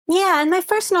Yeah, and my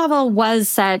first novel was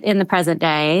set in the present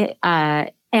day.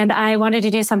 And I wanted to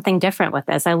do something different with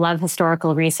this. I love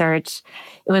historical research.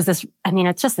 It was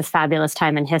it's just this fabulous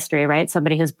time in history, right?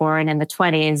 Somebody who's born in the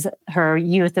 20s, her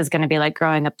youth is going to be like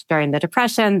growing up during the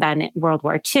Depression, then World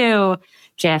War II,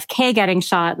 JFK getting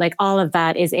shot, like all of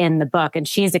that is in the book. And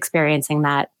she's experiencing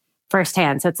that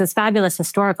firsthand. So it's this fabulous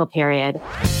historical period.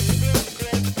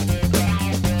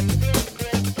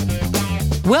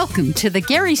 Welcome to the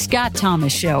Gary Scott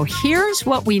Thomas Show. Here's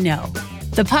what we know.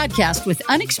 The podcast with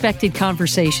unexpected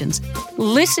conversations.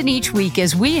 Listen each week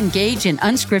as we engage in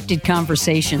unscripted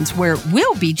conversations where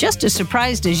we'll be just as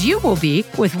surprised as you will be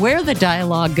with where the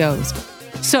dialogue goes.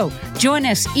 So join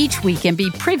us each week and be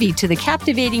privy to the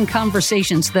captivating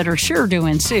conversations that are sure to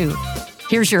ensue.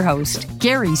 Here's your host,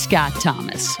 Gary Scott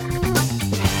Thomas.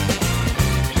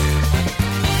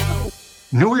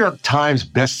 New York Times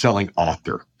bestselling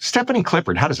author, Stephanie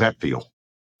Clifford. How does that feel?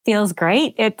 Feels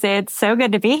great. It's so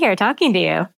good to be here talking to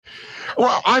you.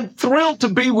 Well, I'm thrilled to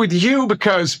be with you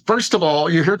because, first of all,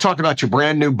 you're here talking about your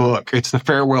brand new book. It's the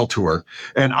Farewell Tour.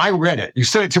 And I read it. You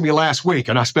sent it to me last week,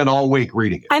 and I spent all week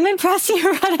reading it. I'm impressed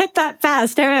you read it that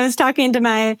fast. I was talking to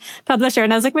my publisher,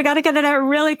 and I was like, we got to get it out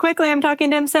really quickly. I'm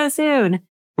talking to him so soon.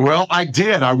 Well, I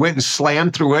did. I went and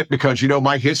slammed through it because,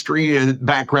 my history and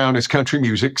background is country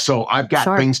music, so I've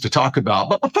got things to talk about.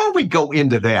 But before we go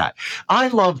into that, I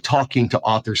love talking to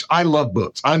authors. I love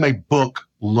books. I'm a book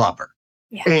lover.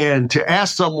 Yeah. And to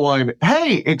ask someone,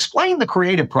 hey, explain the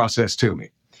creative process to me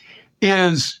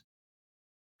is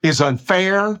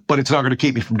unfair, but it's not going to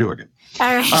keep me from doing it.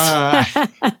 All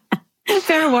right.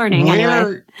 Fair warning.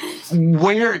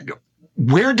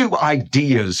 Where do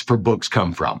ideas for books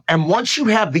come from? And once you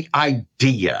have the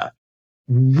idea,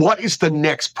 what is the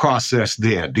next process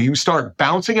then? Do you start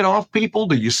bouncing it off people?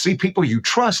 Do you see people you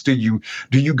trust? Do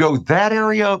you go that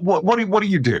area? What do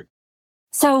you do?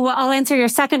 So I'll answer your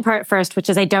second part first, which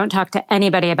is I don't talk to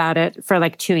anybody about it for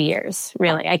like 2 years,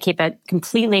 really. I keep it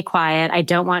completely quiet. I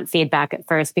don't want feedback at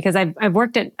first because I'm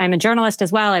a journalist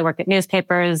as well. I work at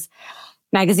newspapers,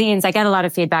 magazines. I get a lot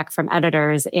of feedback from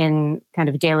editors in kind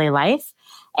of daily life.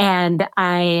 And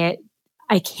I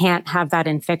can't have that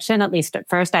in fiction, at least at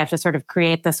first. I have to sort of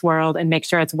create this world and make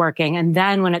sure it's working. And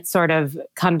then when it's sort of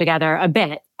come together a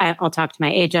bit, I'll talk to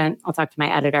my agent, I'll talk to my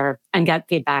editor and get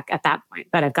feedback at that point.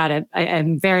 But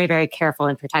I'm very, very careful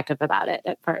and protective about it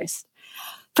at first.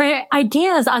 For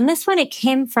ideas on this one, it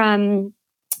came from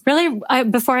really,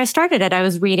 before I started it, I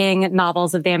was reading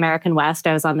novels of the American West.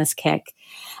 I was on this kick.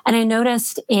 And I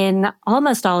noticed in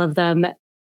almost all of them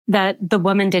that the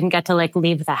woman didn't get to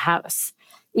leave the house.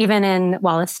 Even in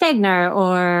Wallace Stegner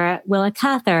or Willa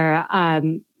Cather,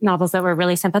 novels that were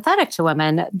really sympathetic to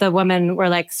women, the women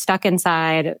were stuck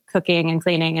inside cooking and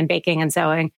cleaning and baking and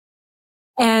sewing.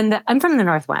 And I'm from the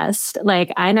Northwest.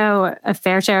 I know a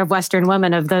fair share of Western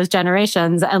women of those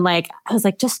generations. And I was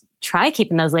just try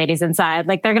keeping those ladies inside.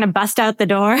 They're going to bust out the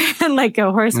door and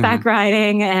go horseback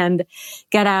riding and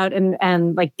get out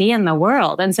and be in the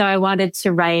world. And so I wanted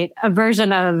to write a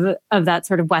version of that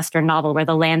sort of Western novel where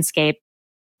the landscape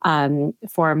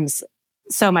forms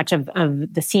so much of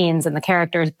the scenes and the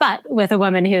characters, but with a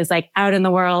woman who's out in the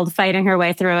world, fighting her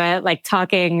way through it,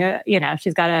 talking,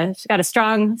 she's got a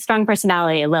strong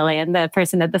personality, Lillian, the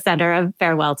person at the center of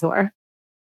Farewell Tour.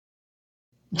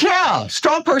 Yeah,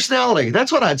 strong personality. That's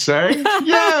what I'd say.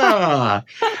 Yeah.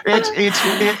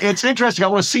 It's interesting. I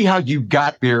want to see how you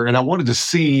got there, and I wanted to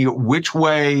see which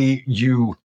way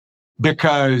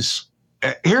because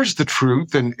here's the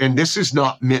truth, and this is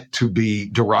not meant to be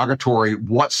derogatory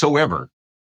whatsoever.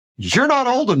 You're not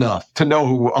old enough to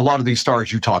know a lot of these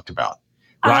stars you talked about,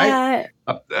 right?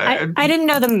 I didn't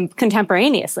know them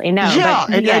contemporaneously, no. Yeah,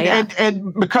 But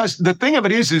and because the thing of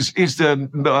it is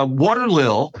the Water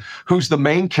Lil, who's the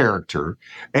main character,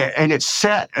 and it's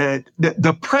set,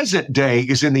 the present day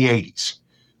is in the 80s.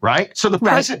 Right? So the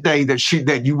present day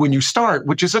when you start,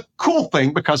 which is a cool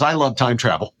thing because I love time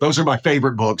travel. Those are my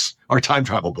favorite books, are time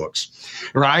travel books.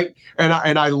 Right? And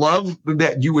I love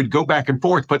that you would go back and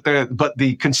forth, but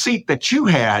the conceit that you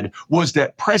had was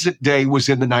that present day was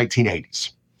in the 1980s.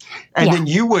 And then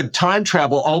you would time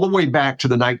travel all the way back to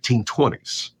the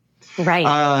 1920s. Right.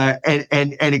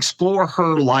 And explore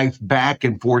her life back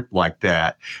and forth like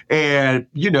that. And,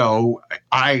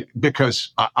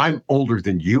 because I'm older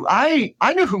than you, I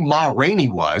knew who Ma Rainey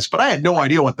was, but I had no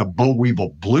idea what the Boll Weevil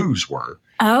Blues were.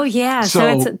 Oh, yeah.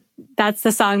 So that's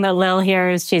the song that Lil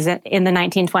hears. She's in the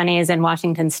 1920s in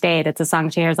Washington State. It's a song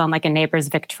she hears on a neighbor's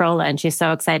Victrola. And she's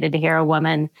so excited to hear a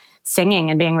woman singing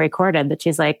and being recorded that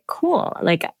she's cool.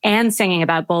 And singing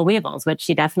about boll weevils, which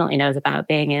she definitely knows about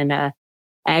being in a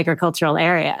agricultural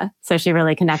area. So she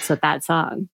really connects with that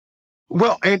song.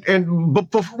 Well,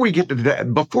 but before we get to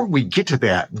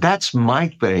that, that's my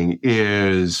thing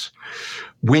is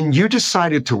when you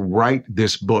decided to write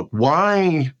this book,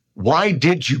 why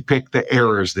did you pick the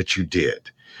eras that you did?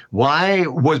 Why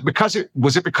was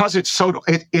it because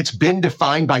it's been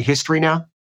defined by history now?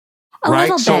 A right?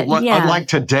 little So bit, yeah. unlike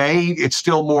today, it's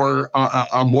still more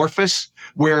amorphous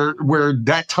where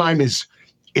that time it's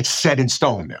set in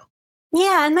stone now.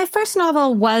 Yeah, and my first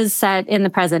novel was set in the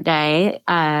present day,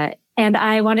 and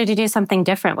I wanted to do something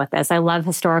different with this. I love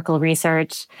historical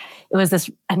research. It was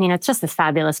it's just this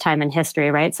fabulous time in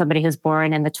history, right? Somebody who's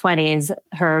born in the 20s,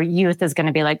 her youth is going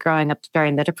to be like growing up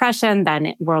during the Depression,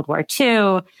 then World War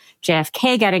II,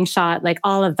 JFK getting shot, like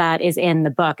all of that is in the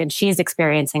book, and she's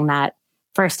experiencing that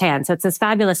firsthand. So it's this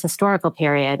fabulous historical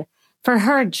period. For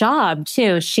her job,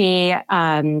 too, she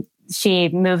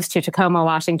moves to Tacoma,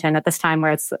 Washington at this time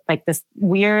where it's like this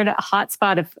weird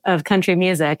hotspot of country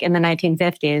music in the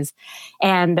 1950s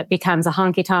and becomes a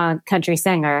honky-tonk country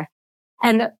singer.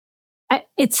 And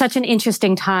it's such an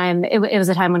interesting time. It was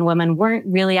a time when women weren't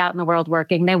really out in the world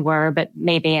working. They were, but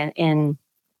maybe in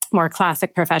more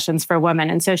classic professions for women.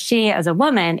 And so she, as a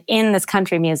woman in this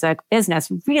country music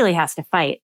business, really has to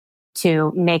fight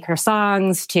to make her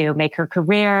songs, to make her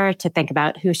career, to think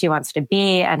about who she wants to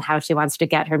be and how she wants to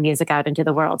get her music out into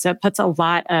the world. So it puts a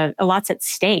lot's at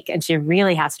stake, and she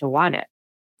really has to want it.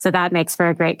 So that makes for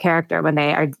a great character when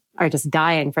they are just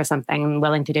dying for something and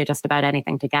willing to do just about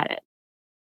anything to get it.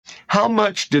 How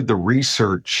much did the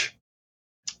research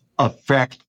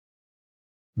affect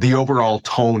the overall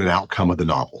tone and outcome of the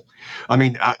novel? I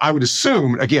mean, I would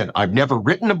assume, again, I've never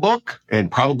written a book and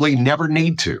probably never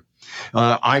need to.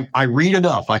 I read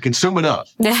enough, I consume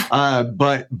enough.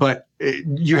 But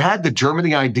you had the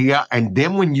germinating idea, and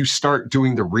then when you start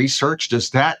doing the research,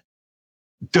 does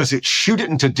it shoot it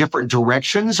into different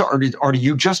directions, or do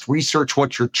you just research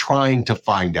what you're trying to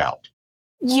find out?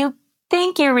 You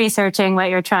think you're researching what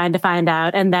you're trying to find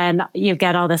out, and then you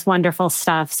get all this wonderful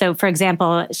stuff. So, for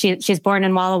example, she's born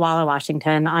in Walla Walla,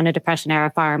 Washington, on a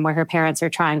Depression-era farm where her parents are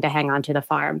trying to hang on to the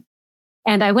farm.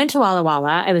 And I went to Walla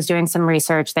Walla. I was doing some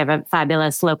research. They have a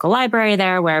fabulous local library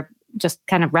there where just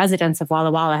kind of residents of Walla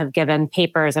Walla have given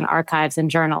papers and archives and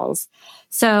journals.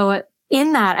 So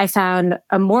in that, I found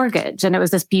a mortgage, and it was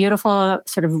this beautiful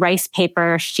sort of rice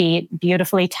paper sheet,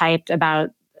 beautifully typed about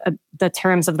the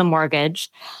terms of the mortgage.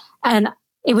 And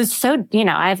it was so,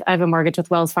 I have a mortgage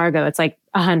with Wells Fargo. It's like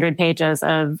 100 pages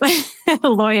of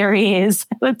lawyerese.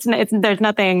 There's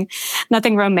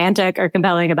nothing romantic or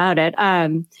compelling about it.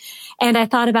 And I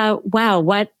thought about, wow,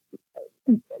 what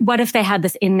if they had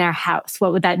this in their house?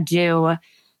 What would that do?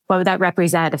 What would that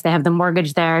represent? If they have the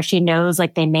mortgage there, she knows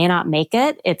like they may not make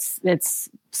it. It's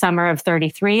summer of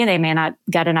 33. They may not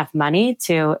get enough money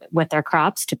with their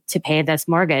crops to pay this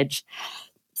mortgage.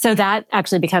 So that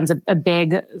actually becomes a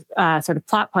big sort of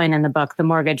plot point in the book, the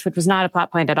mortgage, which was not a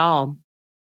plot point at all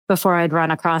before I'd run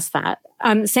across that.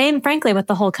 Same, frankly, with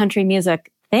the whole country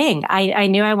music thing. I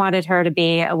knew I wanted her to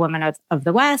be a woman of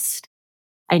the West.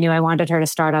 I knew I wanted her to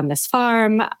start on this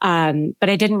farm, but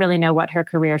I didn't really know what her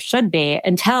career should be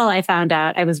until I found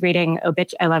out. I was reading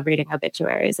I love reading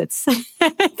obituaries.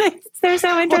 They're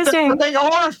so interesting. But they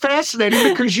are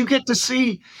fascinating because you get to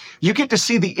see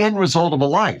the end result of a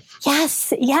life.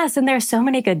 Yes, and there's so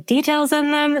many good details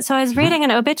in them. So I was reading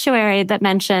an obituary that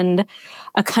mentioned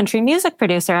a country music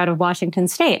producer out of Washington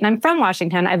State, and I'm from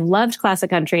Washington. I've loved classic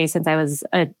country since I was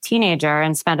a teenager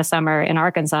and spent a summer in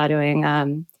Arkansas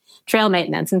doing trail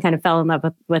maintenance and kind of fell in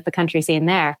love with the country scene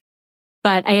there.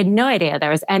 But I had no idea there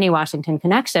was any Washington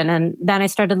connection. And then I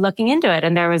started looking into it.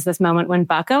 And there was this moment when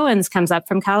Buck Owens comes up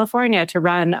from California to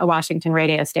run a Washington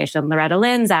radio station. Loretta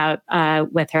Lynn's out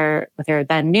with her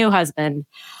then new husband.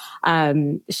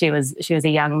 She was a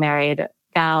young married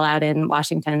gal out in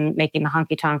Washington making the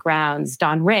honky-tonk rounds.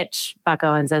 Don Rich, Buck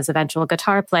Owens' eventual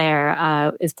guitar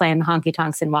player, is playing the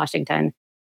honky-tonks in Washington.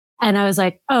 And I was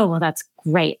like, oh, well, that's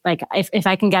great. Like if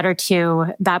I can get her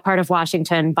to that part of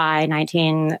Washington by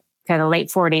kind of late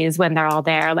 40s when they're all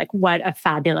there, like what a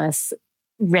fabulous,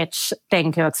 rich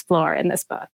thing to explore in this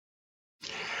book.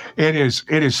 It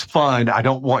is fun. I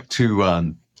don't want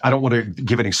to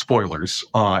give any spoilers.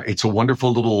 It's a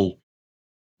wonderful little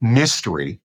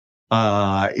mystery.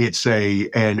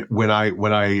 And when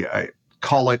I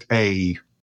call it a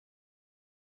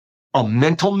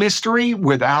mental mystery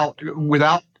without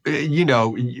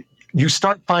you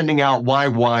start finding out why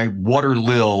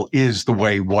Waterlil is the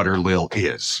way Waterlil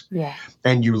is. Yeah.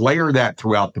 And you layer that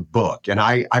throughout the book. And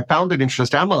I found it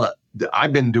interesting.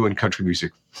 I've been doing country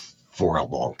music for a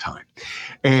long time.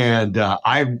 And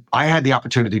I had the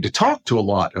opportunity to talk to a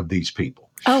lot of these people.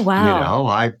 Oh, wow.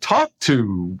 I've talked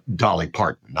to Dolly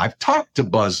Parton. I've talked to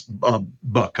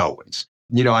Buck Owens.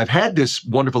 I've had this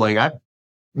wonderful thing. I've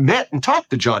met and talked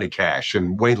to Johnny Cash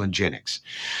and Waylon Jennings.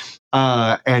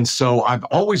 And so I've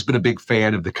always been a big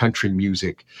fan of the country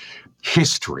music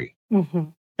history. Mm-hmm.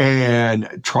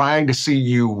 And trying to see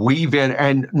you weave in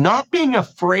and not being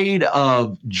afraid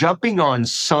of jumping on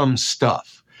some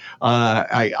stuff.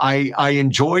 I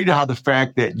enjoyed how the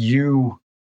fact that you,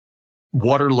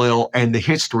 Waterlil, and the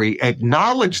history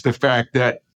acknowledged the fact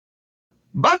that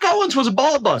Buck Owens was a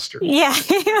ball buster. Yeah.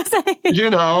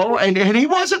 And he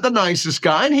wasn't the nicest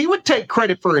guy, and he would take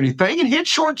credit for anything, and he'd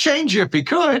shortchange you if he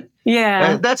could.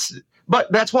 Yeah. But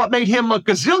that's what made him a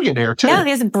gazillionaire too. Yeah,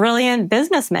 he's a brilliant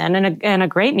businessman and a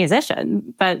great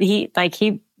musician. But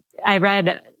I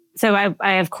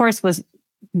of course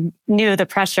knew the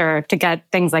pressure to get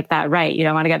things like that right. You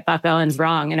don't want to get Buck Owens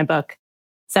wrong in a book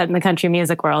set in the country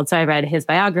music world. So I read his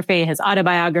biography, his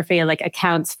autobiography, like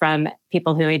accounts from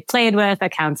people who he'd played with,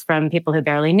 accounts from people who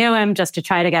barely knew him, just to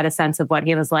try to get a sense of what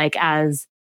he was like as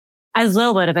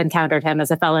Lil would have encountered him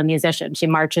as a fellow musician. She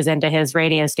marches into his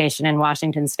radio station in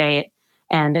Washington State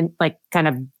and kind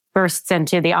of bursts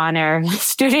into the on-air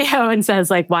studio and says,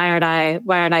 like, why aren't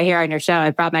I here on your show? I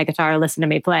brought my guitar, listen to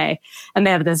me play. And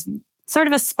they have this sort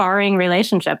of a sparring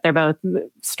relationship. They're both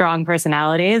strong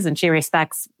personalities, and she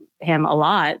respects him a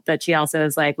lot, but she also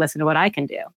is like, listen to what I can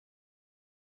do.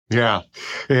 Yeah,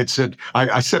 I sit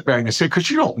back and I say,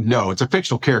 because you don't know, it's a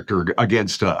fictional character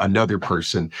against another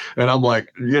person. And I'm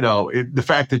like, the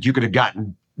fact that you could have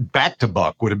gotten back to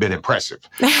Buck would have been impressive.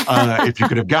 If you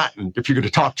could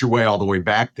have talked your way all the way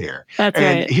back there. That's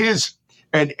right.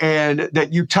 And that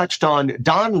you touched on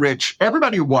Don Rich.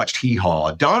 Everybody who watched Hee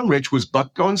Haw, Don Rich was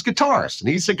Buck Owens' guitarist, and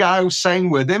he's the guy who sang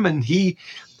with him, and he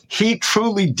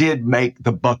truly did make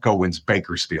the Buck Owens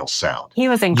Bakersfield sound. He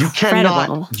was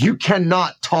incredible. You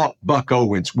cannot talk Buck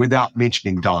Owens without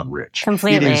mentioning Don Rich.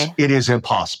 Completely. It is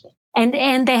impossible.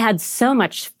 And they had so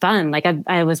much fun. Like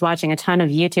I was watching a ton of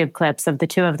YouTube clips of the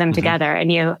two of them mm-hmm. together,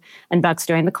 and Buck's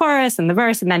doing the chorus and the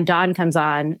verse, and then Don comes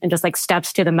on and just like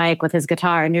steps to the mic with his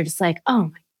guitar, and you're just like, oh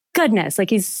my goodness, like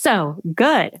he's so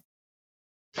good.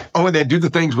 Oh, and they do the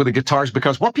things with the guitars,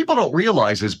 because what people don't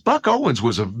realize is Buck Owens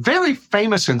was a very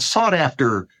famous and sought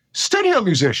after studio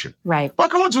musician. Right.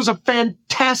 Buck Owens was a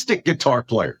fantastic guitar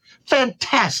player.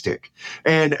 Fantastic.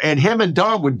 And him and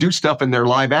Don would do stuff in their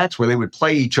live acts where they would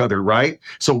play each other, right?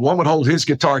 So one would hold his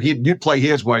guitar, you'd play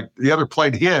his while the other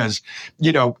played his.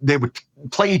 They would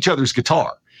play each other's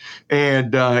guitar.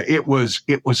 And it was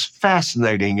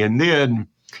fascinating. And then,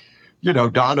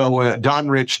 Don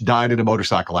Rich died in a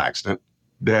motorcycle accident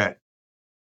that,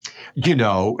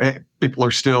 people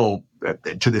are still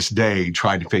to this day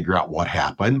trying to figure out what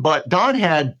happened. But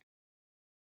Don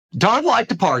liked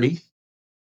to party.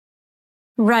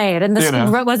 Right. And this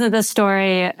wasn't the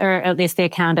story, or at least the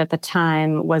account at the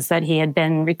time, was that he had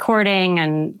been recording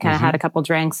and kind of mm-hmm. had a couple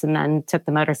drinks and then took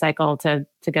the motorcycle to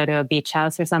go to a beach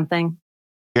house or something.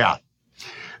 Yeah.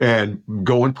 And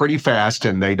going pretty fast,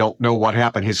 and they don't know what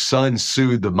happened. His son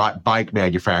sued the bike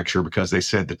manufacturer because they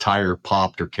said the tire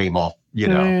popped or came off,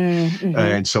 Mm-hmm.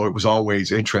 And so it was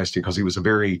always interesting, because he was a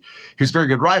very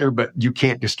good writer, but you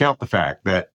can't discount the fact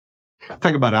that the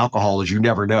thing about alcohol is you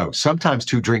never know. Sometimes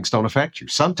 2 drinks don't affect you.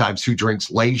 Sometimes 2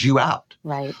 drinks lays you out.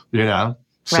 Right.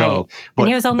 So, right. And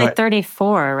he was only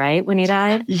 34, right, when he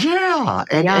died? Yeah.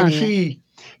 And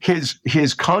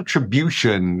his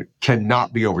contribution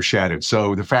cannot be overshadowed.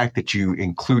 So the fact that you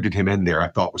included him in there, I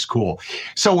thought was cool.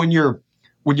 So when you're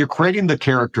creating the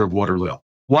character of Waterlil,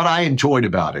 what I enjoyed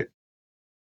about it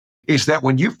is that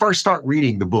when you first start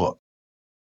reading the book,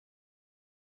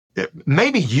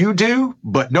 maybe you do,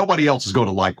 but nobody else is going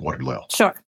to like Waterlil.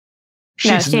 Sure.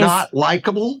 She's not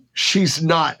likable. She's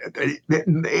not.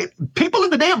 People in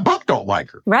the damn book don't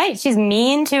like her. Right. She's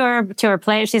mean to her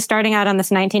players. She's starting out on this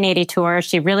 1980 tour.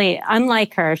 She really,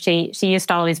 unlike her, she used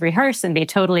to always rehearse and be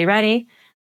totally ready.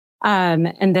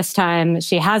 And this time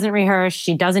she hasn't rehearsed.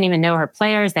 She doesn't even know her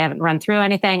players. They haven't run through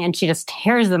anything, and she just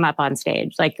tears them up on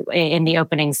stage, like in the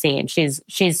opening scene. She's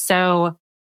so,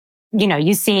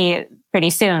 you see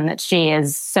pretty soon that she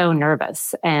is so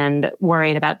nervous and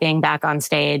worried about being back on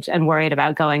stage and worried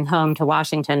about going home to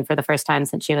Washington for the first time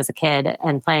since she was a kid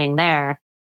and playing there.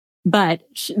 But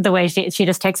the way she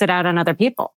just takes it out on other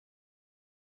people.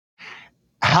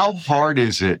 How hard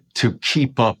is it to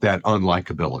keep up that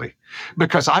unlikability?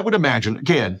 Because I would imagine,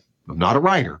 again, I'm not a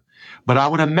writer, but I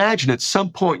would imagine at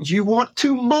some point you want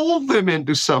to mold them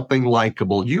into something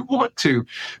likable. You want to,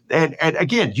 and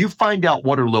again, you find out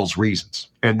Waterlil's reasons.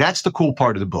 And that's the cool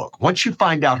part of the book. Once you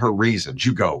find out her reasons,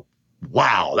 you go,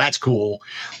 wow, that's cool.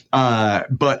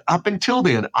 But up until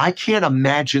then, I can't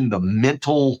imagine the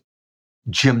mental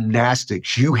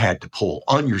gymnastics you had to pull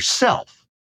on yourself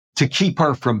to keep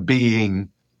her from to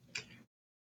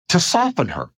soften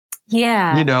her.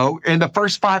 Yeah. In the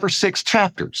first 5 or 6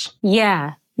 chapters.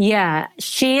 Yeah. Yeah.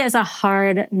 She is a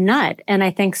hard nut. And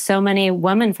I think so many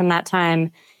women from that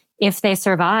time, if they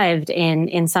survived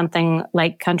in something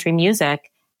like country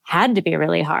music, had to be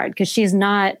really hard, because she's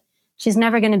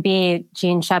never going to be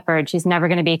Jean Shepherd. She's never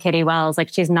going to be Kitty Wells.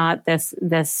 Like, she's not this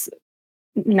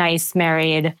nice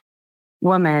married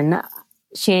woman.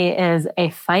 She is a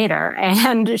fighter,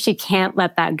 and she can't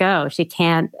let that go. She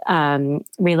can't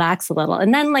relax a little.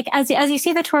 And then, like, as you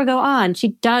see the tour go on, she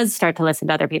does start to listen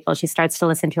to other people. She starts to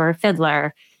listen to her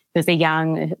fiddler, who's a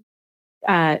young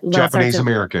Japanese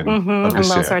American, and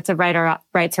Little Sorts of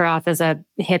writes her off as a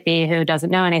hippie who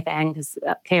doesn't know anything, because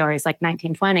Kaori's like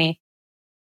 19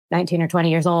 or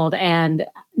 20 years old. And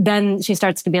then she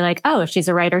starts to be like, oh, she's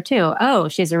a writer too. Oh,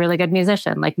 she's a really good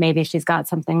musician. Like, maybe she's got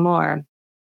something more.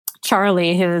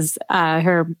 Charlie, who's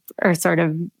her sort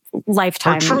of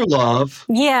lifetime. Her true love.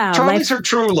 Yeah. Charlie's her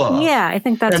true love. Yeah, I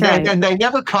think that's right. And they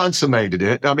never consummated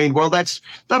it. I mean, well, I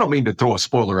don't mean to throw a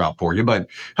spoiler out for you, but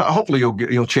hopefully you'll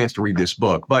get a chance to read this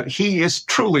book. But he is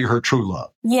truly her true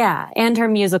love. Yeah. And her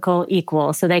musical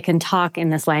equal. So they can talk in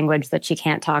this language that she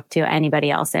can't talk to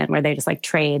anybody else in, where they just like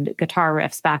trade guitar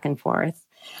riffs back and forth.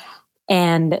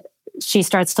 And she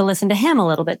starts to listen to him a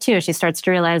little bit too. She starts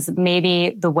to realize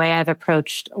maybe the way I've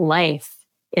approached life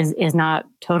is not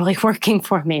totally working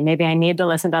for me. Maybe I need to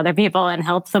listen to other people and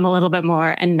help them a little bit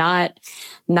more, and not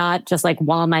just like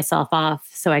wall myself off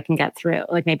so I can get through.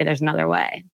 Like, maybe there's another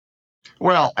way.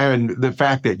 Well, and the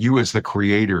fact that you as the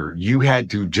creator, you had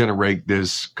to generate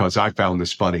this, because I found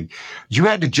this funny, you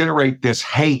had to generate this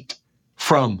hate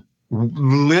from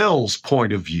Lil's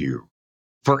point of view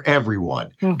for everyone.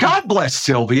 Mm-hmm. God bless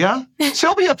Sylvia.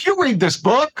 Sylvia, if you read this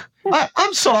book,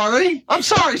 I'm sorry. I'm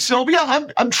sorry, Sylvia.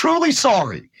 I'm truly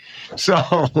sorry.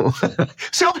 So,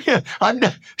 Sylvia,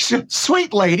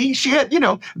 sweet lady. She had,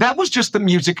 that was just the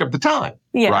music of the time,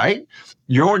 right?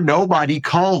 You're nobody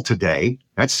called today.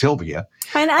 That's Sylvia.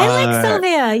 And I like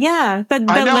Sylvia, yeah. But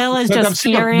Lil is just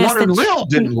furious. What Lil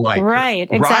didn't like her, right,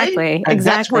 exactly. Right? And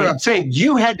that's what I'm saying.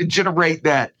 You had to generate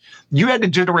that. You had to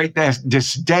generate that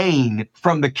disdain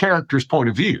from the character's point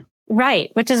of view.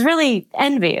 Right, which is really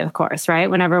envy, of course,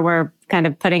 right? Whenever we're kind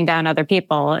of putting down other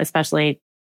people, especially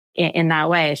in that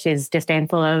way. She's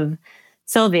disdainful of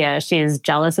Sylvia. She's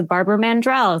jealous of Barbara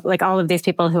Mandrell. Like, all of these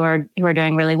people who are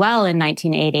doing really well in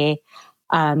 1980.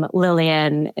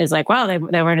 Lillian is like, well, they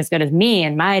weren't as good as me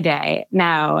in my day.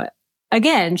 Now,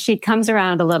 again, she comes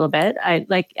around a little bit.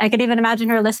 I could even imagine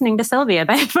her listening to Sylvia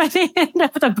by the end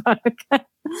of the book.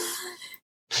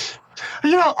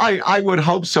 I would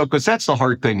hope so, because that's the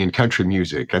hard thing in country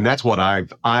music, and that's what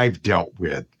I've dealt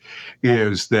with,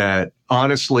 is that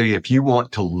honestly, if you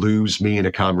want to lose me in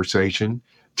a conversation,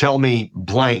 tell me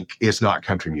blank is not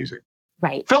country music.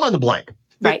 Right. Fill in the blank.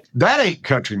 Right. That ain't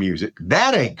country music.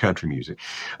 That ain't country music.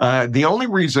 The only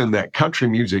reason that country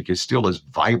music is still as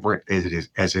vibrant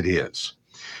as it is,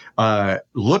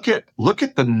 look at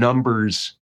the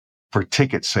numbers for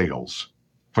ticket sales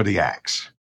for the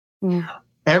acts. Mm.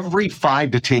 Every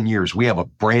 5 to 10 years, we have a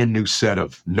brand new set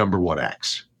of number one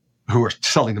acts who are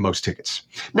selling the most tickets.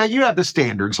 Now, you have the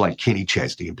standards like Kenny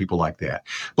Chesney and people like that.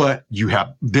 But you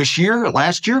have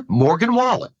last year, Morgan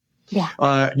Wallen.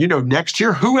 Yeah. Next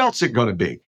year, who else is it going to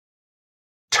be?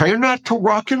 Turn that to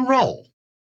rock and roll.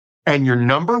 And your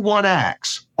number one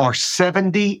acts are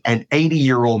 70 and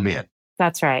 80-year-old men.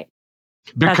 That's right.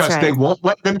 Because they won't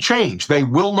let them change. They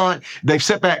will not. They've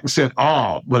sat back and said,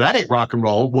 oh, well, that ain't rock and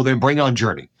roll. Well, then bring on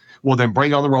Journey. Well, then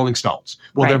bring on the Rolling Stones.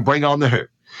 Well, then bring on the Who.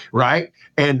 Right?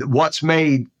 And what's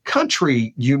made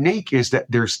country unique is that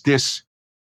there's this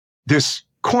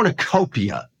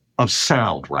cornucopia of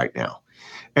sound right now.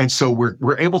 And so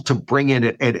we're able to bring in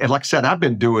it. And like I said, I've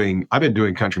been doing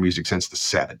country music since the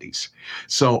 70s.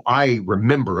 So I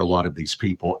remember a lot of these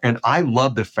people. And I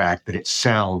love the fact that it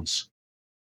sounds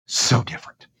so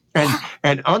different.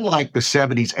 And unlike the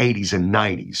 70s, 80s, and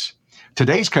 90s,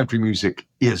 today's country music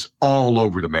is all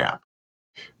over the map.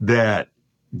 That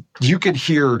you can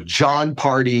hear John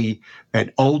Party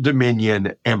and Old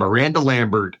Dominion and Miranda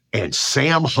Lambert and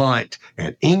Sam Hunt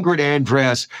and Ingrid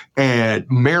Andress and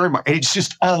Mary, and it's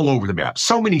just all over the map.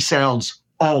 So many sounds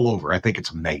all over. I think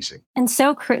it's amazing. And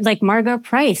so, like Margot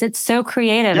Price, it's so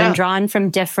creative and drawn from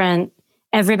different.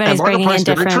 Everybody's bringing in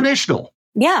different. Traditional.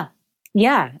 Yeah,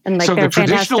 yeah, and like so they're the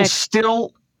traditional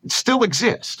fantastic. still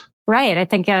exist. Right. I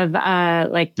think of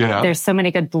there's so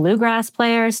many good bluegrass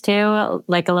players too,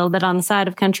 like a little bit on the side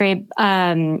of country,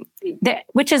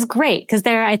 which is great because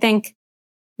I think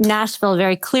Nashville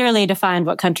very clearly defined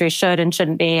what country should and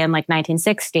shouldn't be in like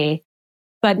 1960.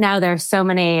 But now there's so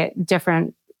many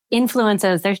different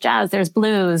influences. There's jazz, there's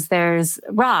blues, there's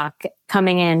rock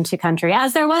coming into country,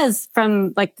 as there was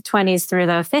from like the 20s through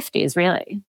the 50s,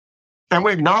 really. And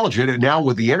we acknowledge it. And now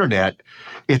with the internet,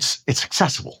 it's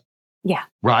accessible. Yeah.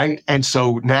 Right. And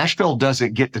so Nashville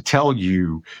doesn't get to tell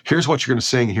you, here's what you're going to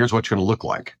sing, and here's what you're going to look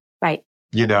like. Right.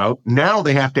 Now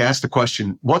they have to ask the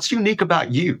question, what's unique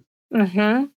about you?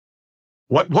 Mm-hmm.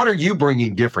 What are you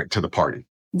bringing different to the party?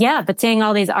 Yeah, but seeing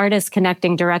all these artists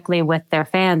connecting directly with their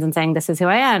fans and saying, this is who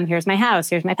I am, here's my house,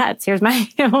 here's my pets, here's my,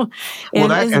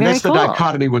 that's the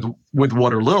dichotomy with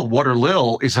Waterlil.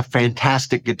 Waterlil is a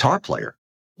fantastic guitar player,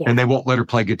 and they won't let her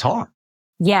play guitar.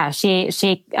 Yeah, she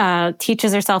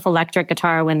teaches herself electric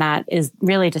guitar when that is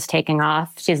really just taking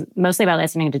off. She's mostly about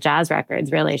listening to jazz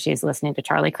records, really. She's listening to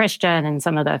Charlie Christian and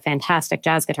some of the fantastic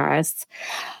jazz guitarists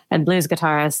and blues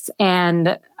guitarists.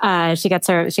 And she gets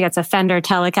a Fender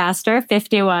Telecaster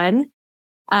 51,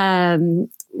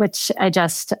 which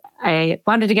I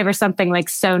wanted to give her something like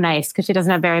so nice because she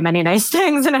doesn't have very many nice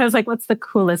things. And I was like, what's the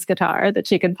coolest guitar that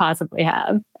she could possibly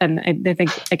have? And I think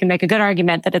I can make a good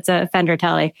argument that it's a Fender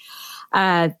Tele.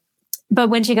 But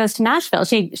when she goes to Nashville,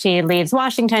 she leaves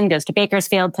Washington, goes to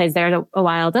Bakersfield, plays there a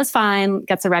while, does fine,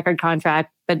 gets a record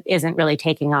contract, but isn't really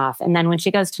taking off. And then when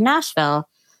she goes to Nashville,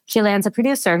 she lands a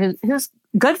producer who's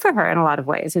good for her in a lot of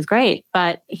ways, who's great.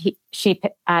 But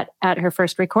at her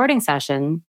first recording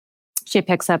session, she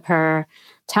picks up her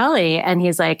telly and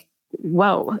he's like,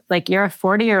 whoa, like you're a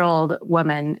 40-year-old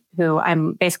woman who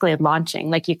I'm basically launching.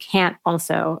 Like you can't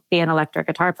also be an electric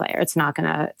guitar player. It's not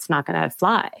gonna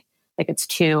fly. Like it's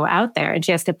too out there. And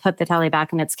she has to put the telly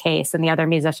back in its case. And the other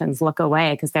musicians look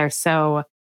away because they're so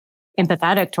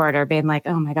empathetic toward her, being like,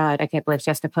 oh my God, I can't believe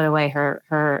she has to put away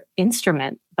her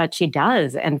instrument. But she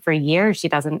does. And for years, she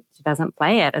doesn't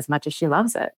play it as much as she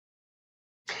loves it.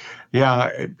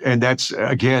 Yeah. And that's,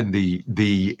 again,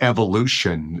 the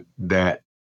evolution that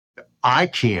I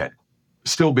can't,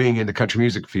 still being in the country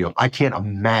music field, I can't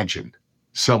imagine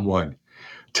someone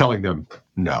telling them,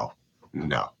 no,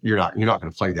 you're not going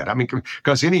to play that. I mean,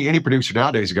 because any producer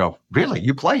nowadays go, really,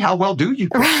 you play? How well do you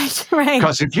play? Right.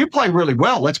 Because if you play really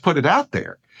well, let's put it out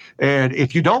there. And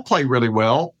if you don't play really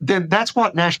well, then that's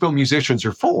what Nashville musicians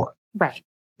are for. Right.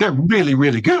 They're really,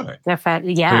 really good. They're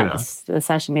the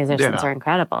session musicians are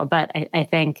incredible. But I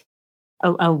think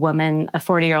a woman, a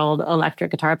 40-year-old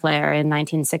electric guitar player in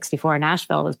 1964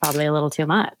 Nashville was probably a little too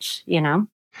much,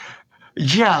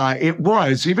 Yeah, it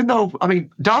was. Even though, I mean,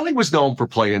 Dolly was known for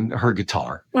playing her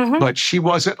guitar, but she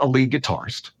wasn't a lead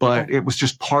guitarist. But it was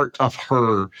just part of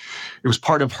her. It was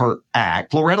part of her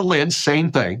act. Loretta Lynn,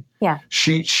 same thing. Yeah,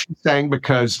 she sang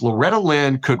because Loretta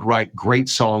Lynn could write great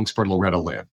songs for Loretta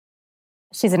Lynn.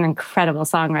 She's an incredible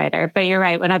songwriter. But you're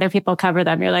right. When other people cover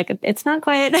them, you're like, it's not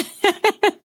quite.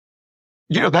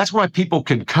 That's why people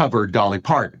can cover Dolly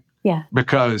Parton. Yeah,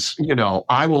 because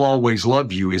I Will Always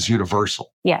Love You is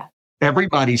universal. Yeah.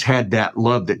 Everybody's had that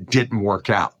love that didn't work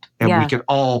out, and we can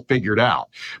all figure it out.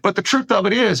 But the truth of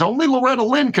it is, only Loretta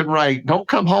Lynn can write, Don't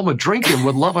Come Home a Drinking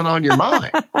with Lovin' on Your Mind.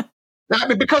 I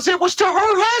mean, because it was to her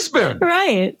husband.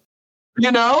 Right.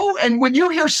 And when you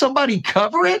hear somebody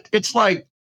cover it, it's like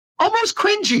almost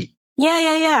cringy.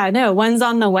 Yeah. No, One's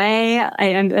on the Way.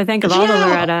 I think of all the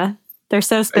Loretta. They're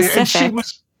so specific. And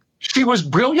she was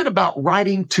brilliant about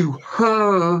writing to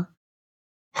her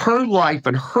life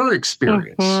and her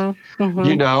experience,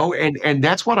 and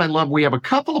that's what I love. We have a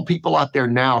couple of people out there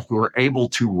now who are able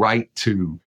to write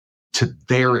to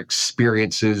their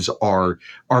experiences or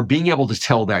being able to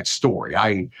tell that story.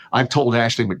 I've told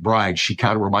Ashley McBride, she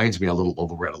kind of reminds me a little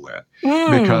of Loretta Lynn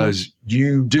because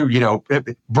you do,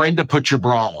 Brenda Put Your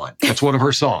Bra On. That's one of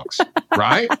her songs,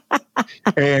 right?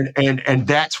 And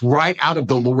that's right out of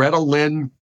the Loretta Lynn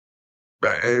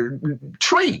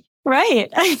tree. Right.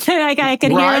 I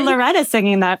could hear Loretta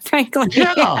singing that, frankly.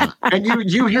 Yeah. And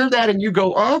you hear that and you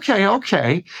go,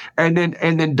 okay. And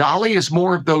then Dolly is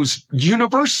more of those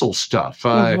universal stuff.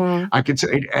 I could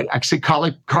say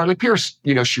Carly Pierce,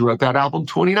 she wrote that album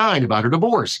 29 about her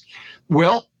divorce.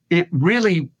 Well,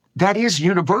 that is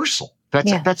universal.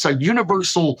 That's a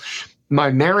universal.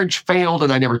 My marriage failed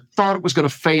and I never thought it was going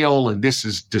to fail. And this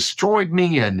has destroyed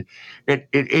me. And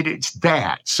it's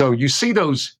that. So you see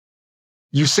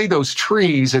those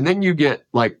trees, and then you get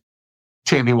like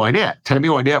Tammy Wynette. Tammy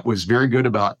Wynette was very good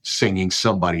about singing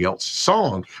somebody else's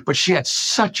song, but she had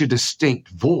such a distinct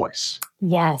voice.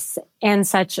 Yes. And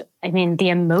the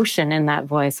emotion in that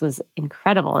voice was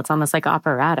incredible. It's almost like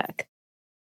operatic.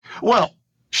 Well,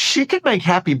 she could make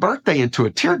Happy Birthday into a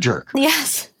tearjerker.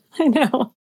 Yes, I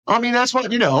know. I mean, that's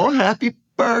what, Happy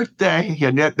Birthday.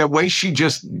 And the way she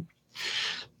just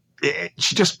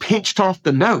pinched off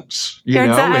the notes,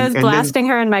 I was blasting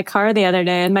her in my car the other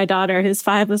day, and my daughter, who's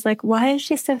 5, was like, "Why is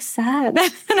she so sad?"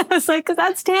 And I was like, "Because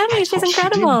that's Tammy. She's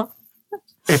incredible."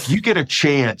 If you get a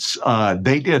chance,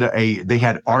 they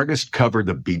had artists cover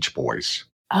the Beach Boys.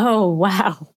 Oh,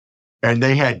 wow. And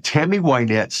they had Tammy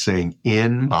Wynette sing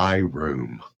In My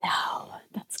Room. Oh,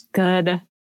 that's good.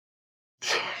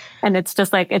 And it's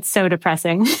just like, it's so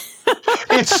depressing.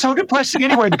 It's so depressing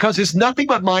anyway, because it's nothing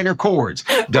but minor chords.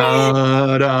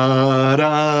 Da, da,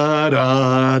 da,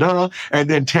 da, da. And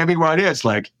then Tammy Wynette's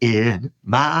like, In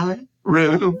My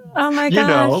Room. Oh my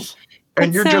gosh. And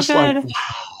it's you're so just good. like,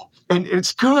 wow. And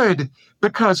it's good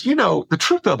because, the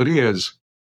truth of it is,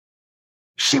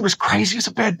 she was crazy as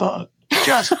a bedbug.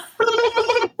 Just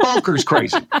bonkers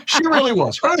crazy. She really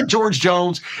was. Her and George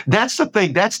Jones, that's the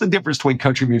thing. That's the difference between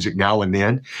country music now and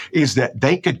then, is that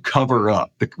they could cover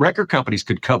up, the record companies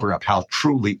could cover up how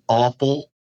truly awful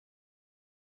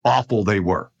they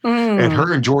were. And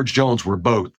her and George Jones were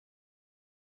both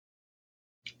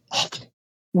awful.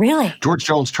 Really? George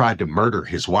Jones tried to murder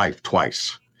his wife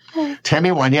twice. Tammy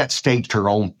Wynette staged her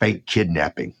own fake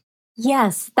kidnapping.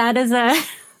 Yes, that is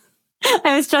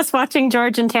I was just watching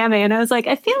George and Tammy, and I was like,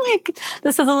 I feel like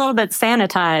this is a little bit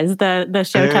sanitized, the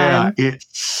Showtime.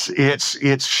 Yeah,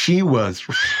 she was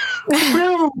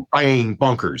playing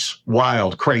bonkers,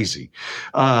 wild, crazy.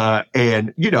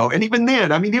 And even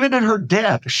then, even in her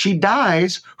death, she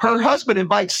dies, her husband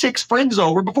invites 6 friends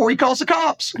over before he calls the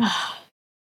cops.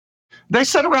 They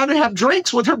sit around and have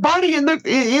drinks with her body in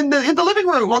the living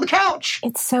room on the couch.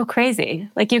 It's so crazy.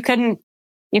 Like you couldn't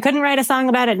write a song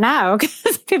about it now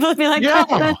because people would be like,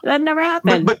 that never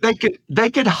happened. But they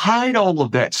could hide all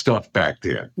of that stuff back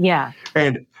then. Yeah.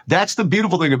 And that's the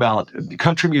beautiful thing about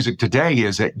country music today,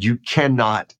 is that you can't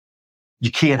hide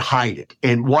it.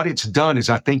 And what it's done is,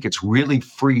 I think it's really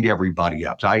freed everybody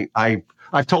up.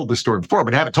 I've told this story before,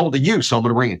 but I haven't told it to you, so I'm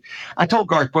going to bring it. I told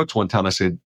Garth Brooks one time, I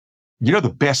said,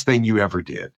 the best thing you ever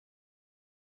did?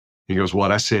 He goes,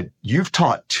 what? I said, you've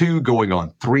taught 2 going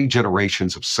on 3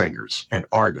 generations of singers and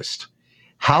artists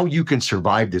how you can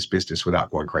survive this business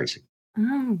without going crazy.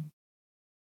 Oh.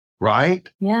 Right?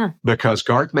 Yeah. Because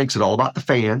Garth makes it all about the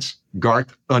fans.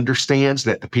 Garth understands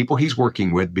that the people he's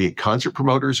working with, be it concert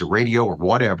promoters or radio or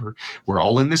whatever, we're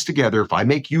all in this together. If I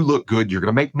make you look good, you're going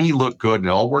to make me look good, and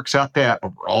it all works out that.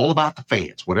 But we're all about the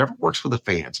fans, whatever works for the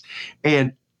fans.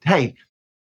 And hey,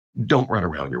 don't run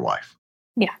around your wife.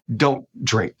 Yeah. Don't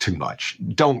drink too much.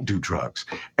 Don't do drugs.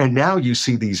 And now you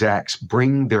see these acts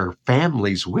bring their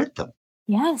families with them.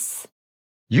 Yes.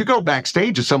 You go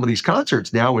backstage at some of these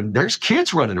concerts now and there's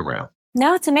kids running around.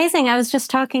 No, it's amazing. I was just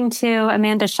talking to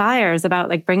Amanda Shires about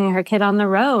like bringing her kid on the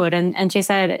road. And she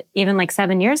said even like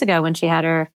 7 years ago when she had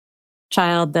her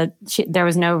child that there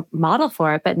was no model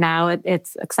for it, but now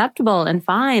it's acceptable and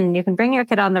fine. You can bring your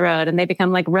kid on the road, and they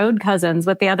become like road cousins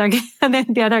with the other kid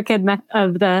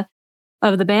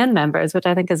of the band members, which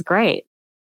I think is great.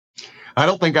 I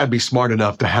don't think I'd be smart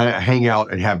enough to hang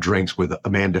out and have drinks with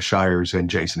Amanda Shires and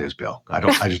Jason Isbell.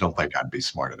 I just don't think I'd be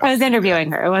smart enough. I was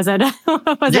interviewing her. Was it?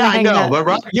 I know. But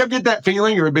right, you get that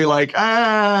feeling, or it'd be like,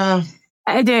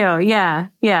 I do. Yeah.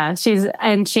 Yeah. She has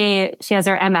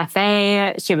her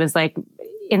MFA. She was like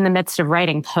in the midst of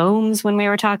writing poems when we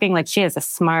were talking. Like, she is a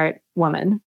smart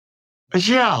woman.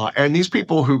 Yeah. And these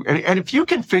people and if you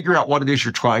can figure out what it is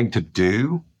you're trying to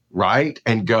do, right,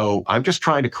 and go, I'm just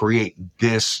trying to create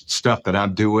this stuff that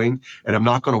I'm doing, and I'm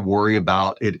not going to worry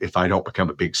about it if I don't become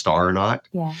a big star or not.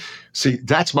 Yeah. See,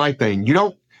 that's my thing. You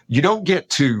don't get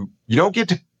to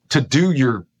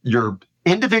do your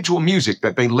individual music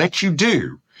that they let you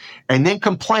do and then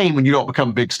complain when you don't become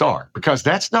a big star, because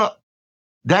that's not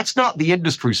the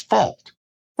industry's fault.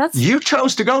 You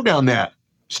chose to go down that,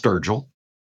 Sturgill,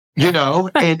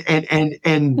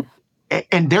 and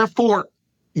therefore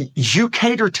you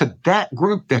cater to that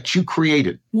group that you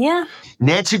created. Yeah.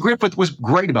 Nancy Griffith was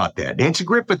great about that. Nancy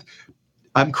Griffith,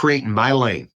 I'm creating my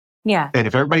lane. Yeah. And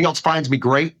if everybody else finds me,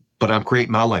 great, but I'm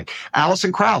creating my lane.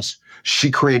 Alison Krauss,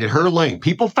 she created her lane.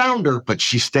 People found her, but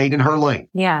she stayed in her lane.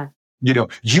 Yeah. You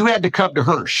had to come to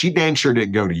her. She damn sure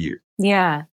didn't go to you.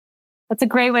 Yeah. That's a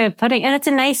great way of putting it. And it's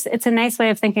a nice way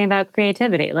of thinking about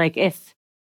creativity. Like if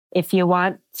you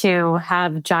want to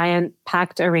have giant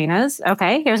packed arenas,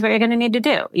 okay, here's what you're going to need to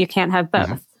do. You can't have both.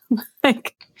 Mm-hmm.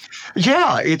 Like,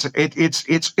 Yeah,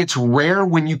 it's rare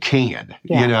when you can,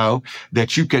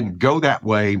 that you can go that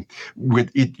way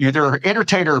with either an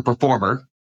entertainer or performer.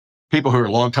 People who are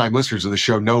longtime listeners of the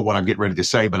show know what I'm getting ready to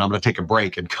say, but I'm going to take a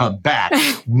break and come back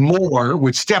more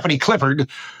with Stephanie Clifford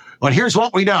on Here's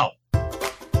What We Know.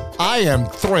 I am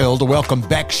thrilled to welcome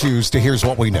Beck Shoes to Here's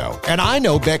What We Know. And I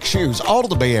know Beck Shoes, all of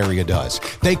the Bay Area does.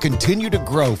 They continue to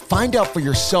grow. Find out for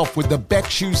yourself with the Beck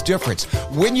Shoes difference.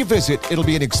 When you visit, it'll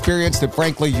be an experience that,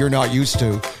 frankly, you're not used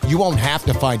to. You won't have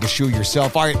to find a shoe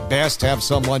yourself, or at best have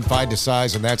someone find a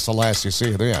size, and that's the last you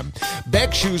see of them.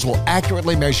 Beck Shoes will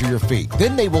accurately measure your feet.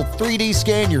 Then they will 3D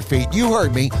scan your feet. You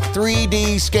heard me,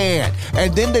 3D scan.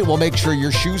 And then they will make sure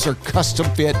your shoes are custom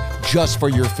fit just for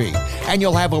your feet. And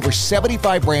you'll have over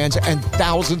 75 brands and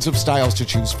thousands of styles to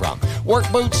choose from. Work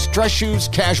boots, dress shoes,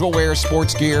 casual wear,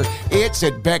 sports gear. It's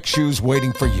at Beck Shoes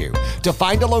waiting for you. To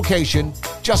find a location,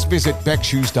 just visit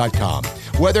BeckShoes.com.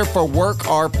 Whether for work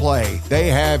or play, they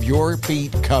have your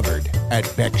feet covered at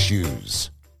Beck Shoes.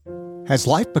 Has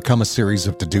life become a series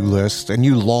of to-do lists and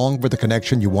you long for the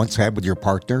connection you once had with your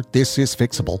partner? This is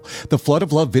fixable. The Flood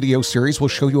of Love video series will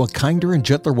show you a kinder and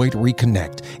gentler way to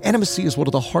reconnect. Intimacy is one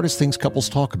of the hardest things couples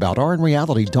talk about, or in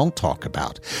reality don't talk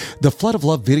about. The Flood of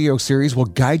Love video series will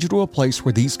guide you to a place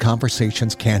where these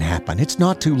conversations can happen. It's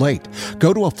not too late.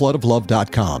 Go to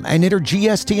afloodoflove.com and enter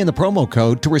GST in the promo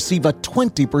code to receive a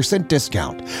 20%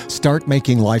 discount. Start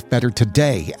making life better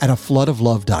today at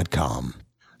afloodoflove.com.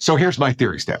 So here's my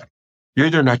theory, Stephanie. You're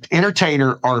either an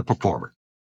entertainer or a performer.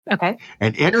 okay.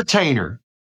 An entertainer,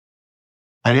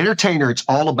 it's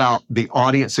all about the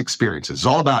audience experiences. It's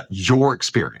all about your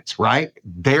experience, right?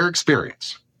 Their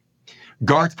experience.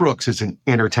 Garth Brooks is an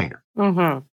entertainer.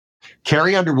 Mm-hmm.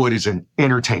 Carrie Underwood is an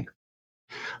entertainer.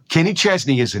 Kenny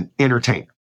Chesney is an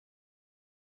entertainer.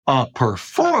 A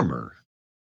performer,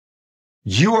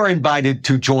 you are invited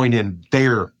to join in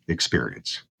their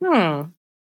experience.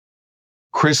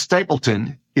 Chris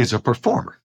Stapleton is a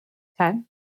performer. Okay.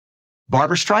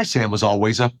 Barbra Streisand was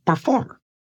always a performer.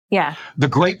 Yeah. The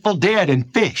Grateful Dead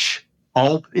and Fish,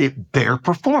 they're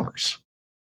performers.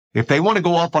 If they want to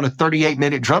go off on a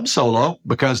 38-minute drum solo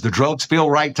because the drums feel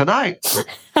right tonight,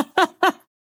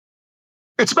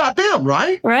 it's about them,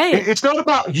 right? Right. It's not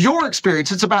about your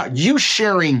experience. It's about you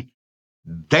sharing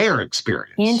their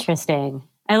experience. Interesting.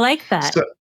 I like that.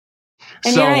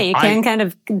 And you're right. You can kind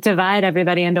of divide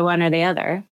everybody into one or the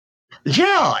other.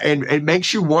 Yeah, and it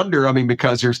makes you wonder. I mean,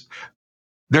 because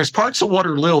there's parts of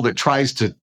Waterloo that tries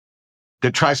to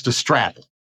straddle.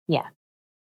 Yeah.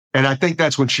 And I think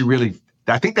that's when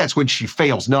she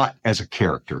fails, not as a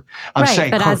character. I'm right,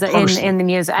 saying but her as in the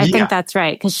music, I think that's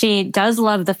right, because she does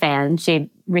love the fans. She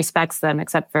respects them,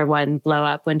 except for one blow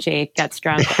up when she gets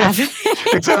drunk. Exactly.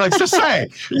 It's to say,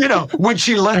 when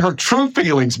she let her true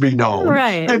feelings be known.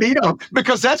 Right. And,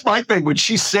 because that's my thing. When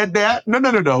she said that,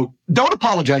 no, don't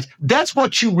apologize. That's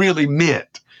what you really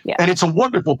meant. Yeah. And it's a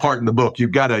wonderful part in the book.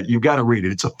 You've got to read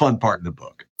it. It's a fun part in the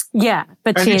book. Yeah,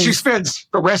 but and she spends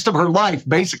the rest of her life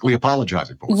basically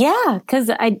apologizing for it. Yeah, because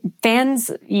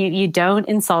fans, you don't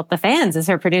insult the fans, as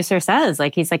her producer says.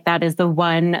 Like, he's like, that is the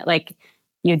one, like,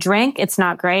 you drink, it's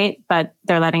not great, but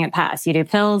they're letting it pass. You do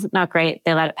pills, not great,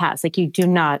 they let it pass. Like, you do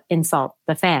not insult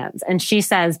the fans. And she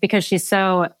says, because she's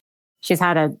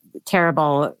had a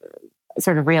terrible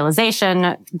sort of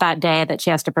realization that day that she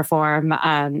has to perform,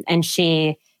 and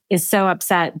she is so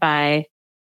upset by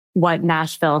what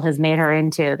Nashville has made her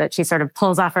into that she sort of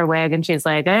pulls off her wig and she's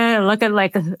like, look at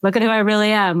who I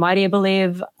really am. Why do you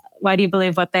believe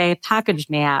what they packaged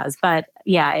me as? But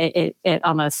yeah, it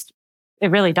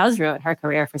really does ruin her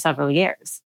career for several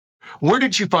years. As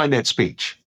did you find that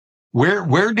speech?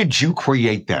 Where did you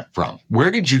create that from? Where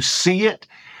did you see it?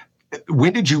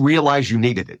 When did you realize you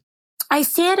needed it? I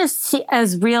see it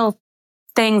as real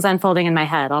things unfolding in my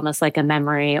head, almost like a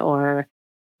memory, or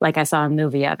like I saw a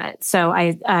movie of it. So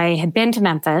I had been to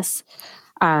Memphis,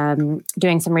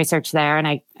 doing some research there, and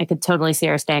I could totally see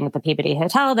her staying at the Peabody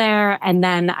Hotel there. And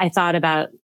then I thought about,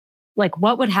 like,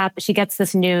 what would happen? She gets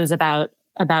this news about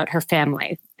her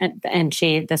family, and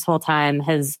she this whole time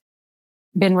has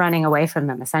been running away from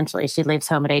them. Essentially, she leaves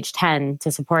home at age 10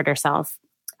 to support herself.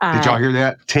 Did y'all hear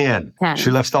that? 10.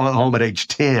 She left home at age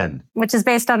 10, which is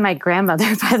based on my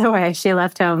grandmother, by the way. She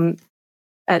left home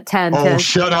at 10. Oh,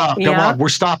 shut up. Come on. We're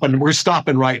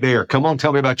stopping right there. Come on.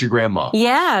 Tell me about your grandma.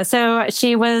 Yeah. So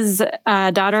she was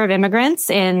a daughter of immigrants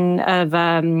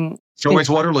So it's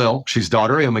Waterloo. She's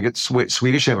daughter of immigrants,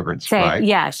 Swedish immigrants, right?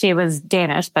 Yeah. She was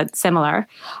Danish, but similar.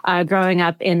 Growing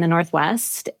up in the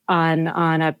Northwest on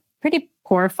a pretty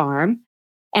poor farm.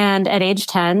 And at age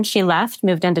 10, she left,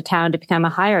 moved into town to become a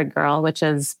hired girl, which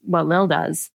is what Lil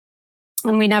does.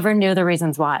 And we never knew the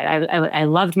reasons why. I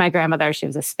loved my grandmother. She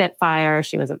was a Spitfire.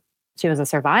 She was a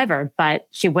survivor, but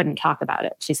she wouldn't talk about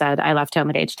it. She said, I left home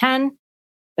at age 10.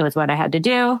 It was what I had to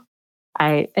do.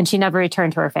 And she never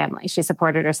returned to her family. She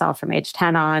supported herself from age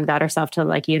 10 on, got herself to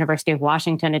like University of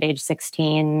Washington at age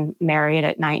 16, married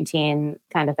at 19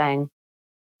 kind of thing.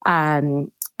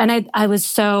 And I've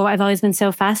always been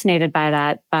so fascinated by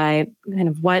that, by kind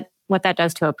of what that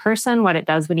does to a person, what it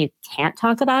does when you can't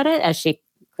talk about it, as she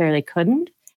clearly couldn't.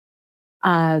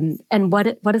 And what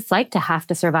it's like to have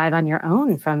to survive on your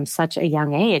own from such a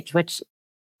young age, which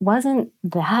wasn't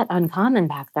that uncommon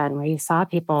back then, where you saw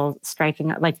people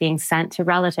striking, like being sent to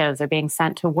relatives or being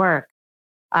sent to work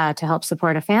to help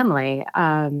support a family.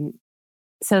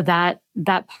 So that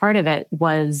part of it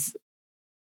was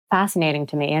fascinating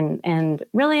to me and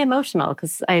really emotional,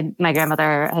 because my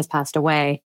grandmother has passed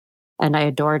away and I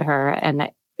adored her, and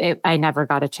I never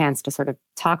got a chance to sort of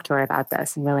talk to her about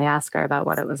this and really ask her about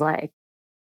what it was like.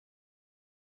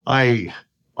 I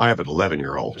have an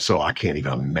 11-year-old, so I can't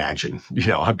even imagine.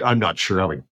 I'm not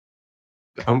sure.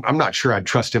 I'm not sure I'd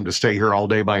trust him to stay here all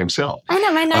day by himself. I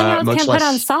know, my 9-year-old can't put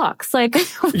on socks. Like,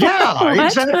 yeah,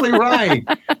 exactly right.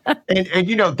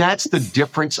 And that's the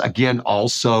difference again,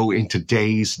 also in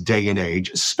today's day and age,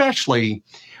 especially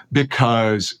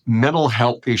because mental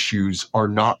health issues are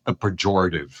not a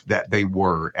pejorative that they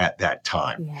were at that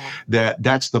time. Yeah.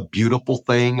 That's the beautiful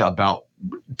thing about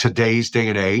today's day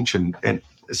and age. And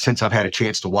since I've had a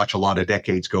chance to watch a lot of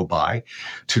decades go by,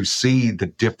 to see the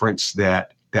difference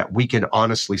that we can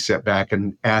honestly sit back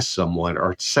and ask someone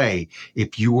or say,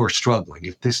 if you are struggling,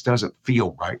 if this doesn't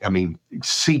feel right,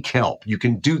 seek help. You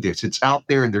can do this. It's out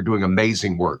there and they're doing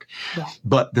amazing work. Yeah.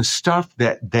 But the stuff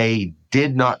that they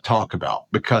did not talk about,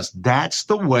 because that's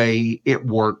the way it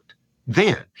worked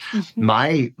then.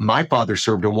 Mm-hmm. My father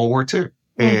served in World War II,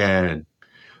 and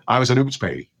I was an oops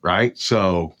baby, right?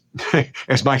 So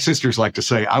as my sisters like to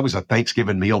say, I was a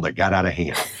Thanksgiving meal that got out of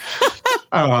hand.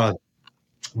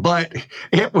 But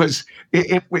it was,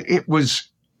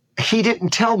 he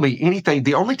didn't tell me anything.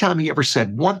 The only time he ever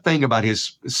said one thing about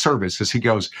his service is he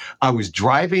goes, I was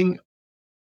driving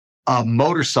a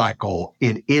motorcycle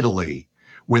in Italy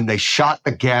when they shot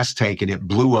the gas tank and it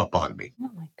blew up on me.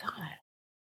 Oh my God.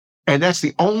 And that's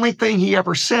the only thing he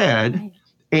ever said. Right.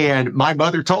 And my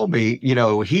mother told me,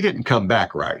 he didn't come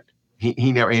back right.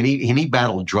 He never, and he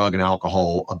battled drug and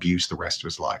alcohol abuse the rest of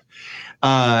his life.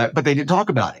 But they didn't talk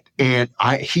about it. And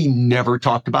he never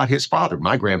talked about his father.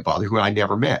 My grandfather, who I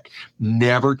never met,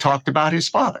 never talked about his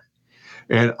father.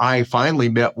 And I finally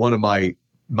met one of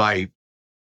my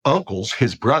uncles,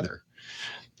 his brother,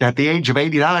 at the age of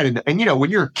 89. And when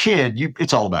you're a kid,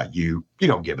 it's all about you. You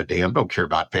don't give a damn, don't care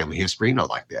about family history, not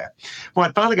like that. Well,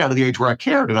 I finally got to the age where I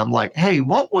cared, and I'm like, hey,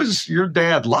 what was your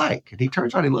dad like? And he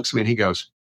turns around, he looks at me and he goes,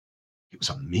 he was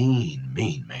a mean,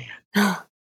 mean man.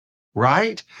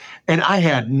 Right? And I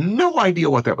had no idea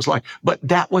what that was like. But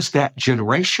that was that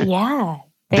generation. Yeah.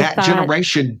 That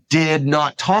generation did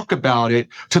not talk about it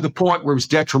to the point where it was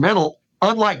detrimental,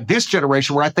 unlike this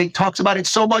generation where I think talks about it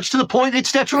so much to the point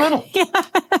it's detrimental.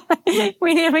 Yeah.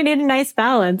 We need a nice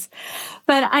balance.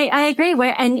 But I agree.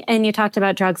 And you talked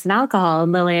about drugs and alcohol.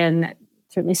 Lillian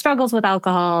certainly struggles with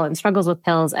alcohol and struggles with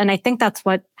pills. And I think that's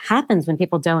what happens when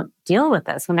people don't deal with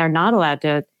this, when they're not allowed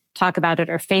to talk about it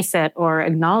or face it or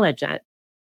acknowledge it.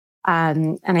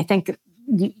 And I think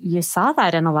you saw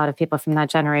that in a lot of people from that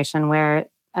generation where,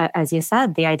 as you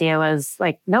said, the idea was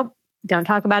like, nope, don't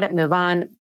talk about it, move on.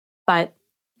 But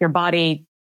your body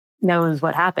knows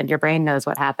what happened. Your brain knows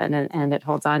what happened, and it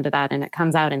holds on to that, and it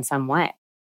comes out in some way.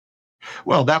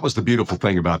 Well, that was the beautiful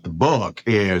thing about the book,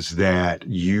 is that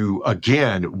you,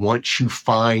 again, once you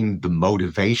find the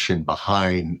motivation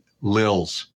behind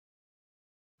Lil's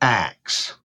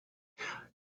acts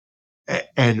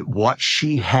and what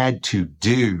she had to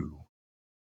do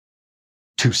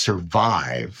to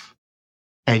survive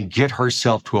and get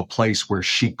herself to a place where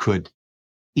she could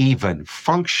even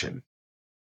function,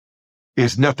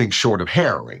 is nothing short of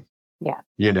harrowing.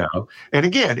 Yeah. And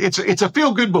again, it's a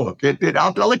feel-good book.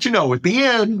 I'll let you know at the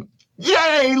end,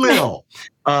 yay, Lil.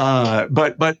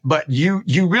 But you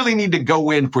really need to go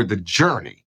in for the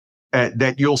journey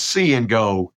that you'll see and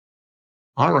go,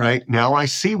 all right, now I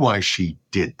see why she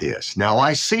did this. Now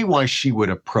I see why she would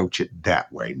approach it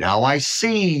that way. Now I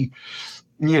see,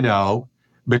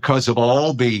 because of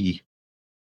all the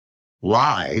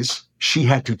lies she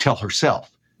had to tell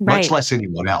herself, much less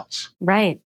anyone else.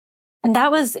 Right. And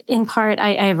that was in part,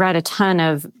 I read a ton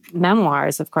of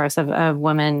memoirs, of course, of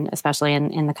women, especially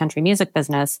in the country music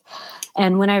business.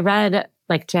 And when I read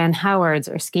like Jan Howard's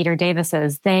or Skeeter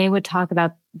Davis's, they would talk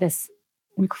about this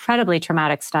incredibly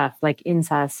traumatic stuff like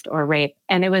incest or rape.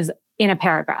 And it was in a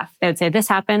paragraph. They would say, this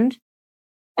happened.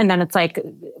 And then it's like,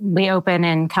 we open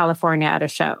in California at a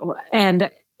show. And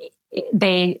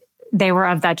they were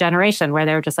of that generation where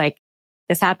they were just like,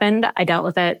 this happened. I dealt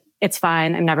with it. It's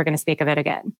fine. I'm never going to speak of it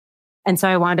again. And so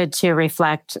I wanted to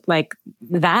reflect like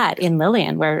that in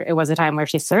Lillian, where it was a time where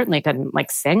she certainly couldn't like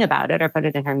sing about it or put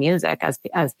it in her music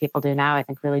as people do now, I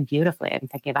think really beautifully. I'm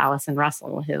thinking of Allison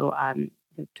Russell, who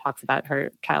talks about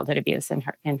her childhood abuse in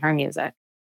her music.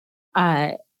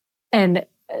 And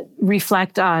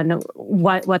reflect on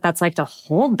what that's like to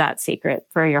hold that secret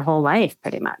for your whole life,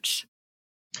 pretty much.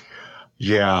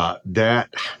 Yeah,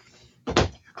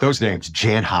 those names,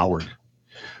 Jan Howard,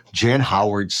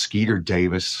 Skeeter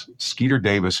Davis. Skeeter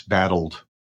Davis battled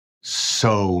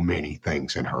so many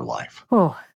things in her life.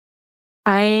 Oh,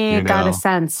 I got a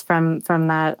sense from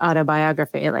that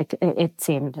autobiography. Like it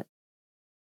seemed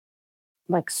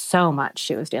like so much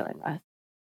she was dealing with.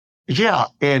 Yeah,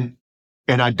 and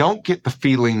I don't get the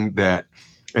feeling that,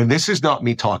 and this is not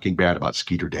me talking bad about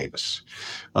Skeeter Davis,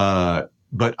 but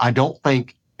I don't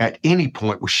think at any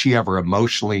point was she ever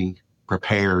emotionally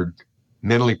prepared,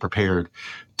 mentally prepared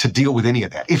to deal with any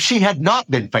of that. If she had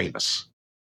not been famous,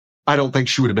 I don't think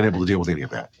she would have been able to deal with any of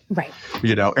that. Right.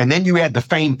 And then you add the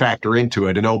fame factor into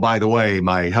it. And oh, by the way,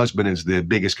 my husband is the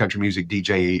biggest country music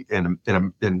DJ in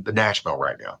Nashville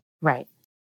right now. Right.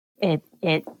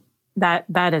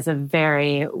 That is a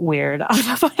very weird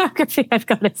autobiography, I've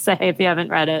got to say, if you haven't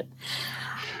read it.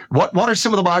 What are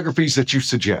some of the biographies that you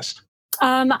suggest?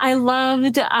 I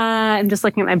loved, I'm just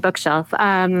looking at my bookshelf.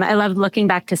 I loved Looking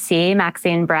Back to Sea,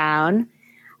 Maxine Brown.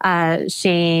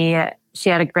 She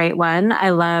had a great one.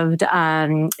 I loved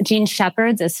Jean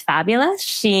Shepherd's is fabulous.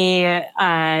 She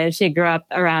grew up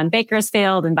around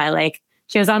Bakersfield and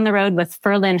she was on the road with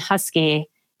Ferlin Husky,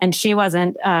 and she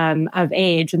wasn't of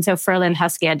age. And so Ferlin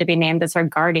Husky had to be named as her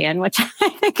guardian, which I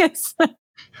think is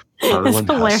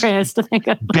hilarious to think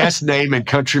of. Best name in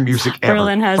country music ever.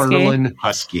 Ferlin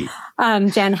Husky.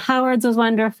 Jan Howard's was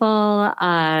wonderful.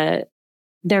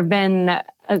 There have been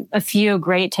a few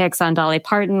great takes on Dolly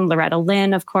Parton, Loretta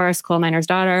Lynn, of course, Coal Miner's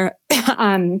Daughter.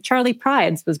 Charlie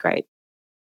Pride's was great.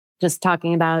 Just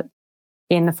talking about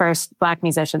being the first Black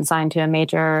musician signed to a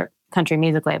major country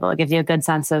music label. It gives you a good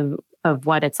sense of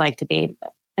what it's like to be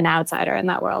an outsider in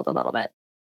that world a little bit.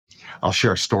 I'll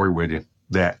share a story with you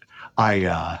that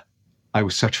I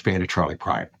was such a fan of Charlie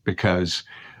Pride because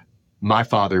my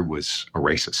father was a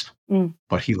racist,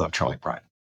 but he loved Charlie Pride.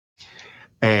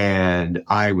 And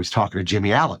I was talking to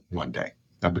Jimmy Allen one day.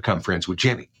 I've become friends with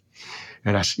Jimmy.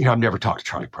 And I said, I've never talked to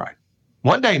Charlie Pride.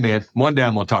 One day I'm going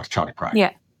to talk to Charlie Pride.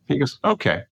 Yeah. He goes,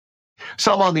 okay.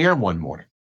 So I'm on the air one morning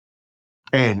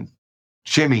and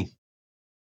Jimmy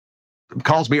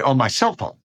calls me on my cell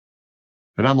phone.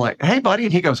 And I'm like, hey, buddy.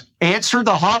 And he goes, answer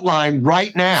the hotline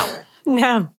right now.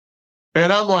 No.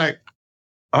 And I'm like,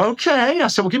 okay. I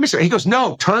said, well, give me a second. He goes,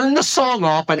 no, turn the song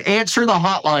off and answer the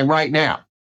hotline right now.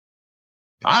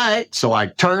 All right. So I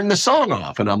turned the song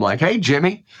off and I'm like, hey,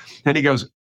 Jimmy. And he goes,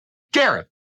 Garrett,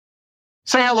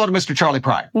 say hello to Mr. Charlie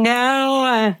Pride.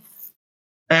 No.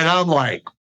 And I'm like,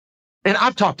 and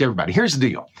I've talked to everybody. Here's the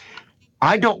deal.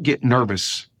 I don't get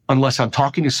nervous unless I'm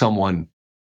talking to someone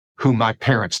who my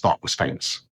parents thought was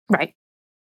famous. Right.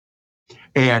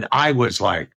 And I was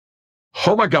like,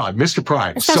 oh my God, Mr.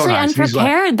 Pride. Especially so nice.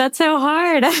 unprepared. That's so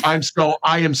hard.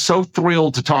 I am so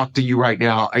thrilled to talk to you right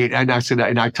now. And I said,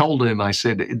 and I told him, I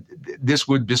said, this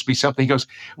would just be something. He goes,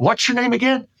 what's your name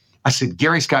again? I said,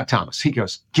 Gary Scott Thomas. He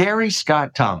goes, Gary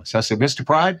Scott Thomas. I said, Mr.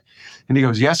 Pride? And he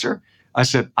goes, yes, sir. I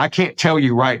said, I can't tell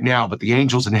you right now, but the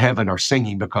angels in heaven are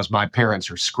singing because my parents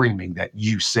are screaming that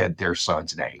you said their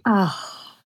son's name. Oh.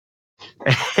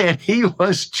 And he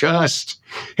was just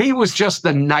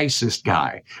the nicest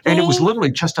guy. And it was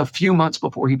literally just a few months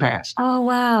before he passed. Oh,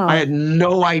 wow. I had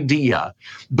no idea.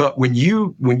 But when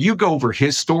you go over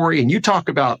his story and you talk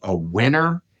about a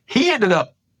winner, he ended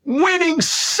up winning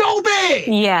so big.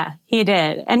 Yeah, he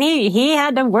did. And he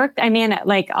had to work. I mean,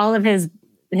 like all of his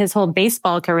whole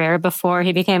baseball career before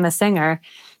he became a singer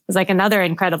was like another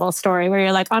incredible story where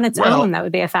you're like, on its own, that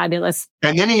would be a fabulous.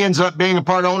 And then he ends up being a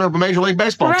part owner of a Major League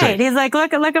Baseball team. Right. He's like,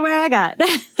 look at where I got.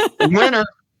 Winner.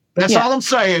 That's all I'm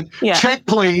saying. Yeah. Check,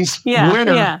 please. Yeah.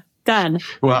 Winner. Yeah. Done.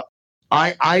 Well,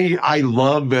 I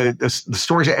love the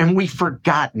stories. And we've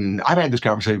forgotten, I've had this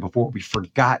conversation before, we've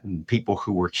forgotten people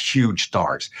who were huge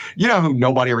stars. You know who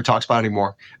nobody ever talks about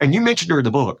anymore? And you mentioned her in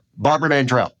the book, Barbara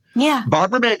Mandrell. Yeah.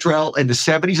 Barbara Mandrell in the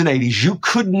 70s and 80s, you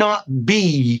could not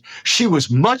be, she was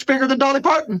much bigger than Dolly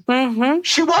Parton. Mm-hmm.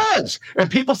 She was.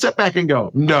 And people sit back and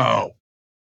go, no.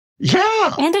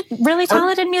 Yeah. And a really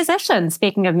talented musician,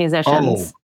 speaking of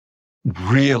musicians.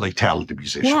 Really talented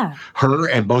musician. Yeah. Her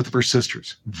and both of her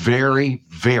sisters, very,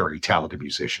 very talented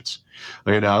musicians,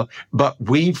 but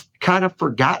we've kind of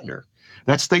forgotten her.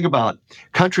 That's the thing about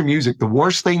country music. The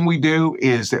worst thing we do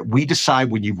is that we decide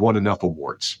when you've won enough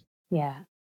awards. Yeah.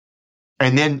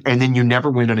 And then you never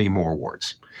win any more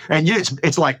awards. And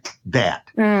it's like that.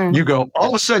 You go, all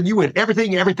of a sudden you win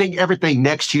everything.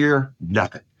 Next year,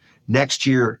 nothing. Next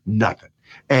year, nothing.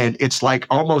 And it's like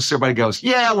almost everybody goes,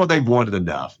 yeah, well, they've won it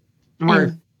enough.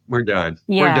 We're done.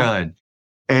 Yeah. We're done.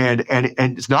 And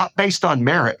it's not based on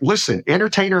merit. Listen,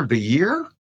 Entertainer of the Year,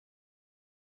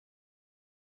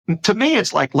 to me,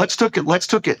 it's like, let's look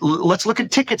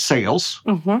at ticket sales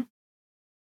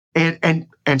and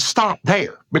stop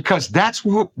there, because that's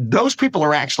who those people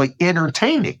are actually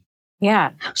entertaining.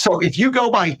 Yeah. So if you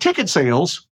go by ticket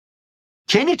sales,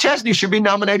 Kenny Chesney should be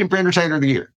nominated for Entertainer of the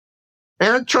Year.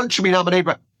 Aaron Church should be nominated,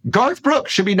 but Garth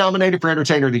Brooks should be nominated for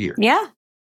Entertainer of the Year. Yeah.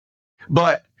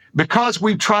 But because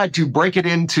we've tried to break it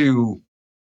into,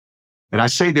 and I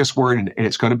say this word, and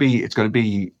it's going to be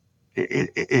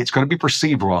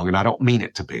perceived wrong, and I don't mean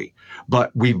it to be,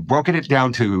 but we've broken it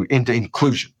down into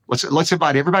inclusion. Let's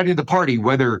invite everybody to the party,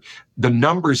 whether the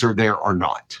numbers are there or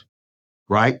not,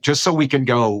 right? Just so we can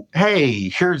go, hey,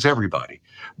 here's everybody.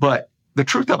 But the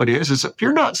truth of it is if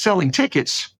you're not selling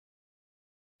tickets,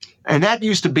 and that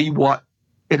used to be what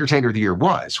Entertainer of the Year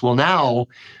was. Well, now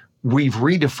we've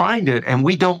redefined it, and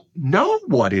we don't know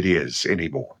what it is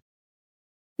anymore.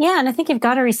 Yeah, and I think you've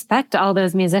got to respect all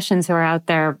those musicians who are out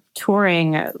there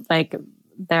touring like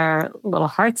their little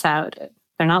hearts out.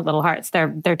 They're not little hearts;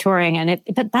 they're touring,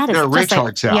 but that is they're just rich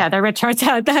hearts out. Yeah, they're rich hearts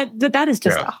out. That is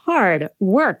just hard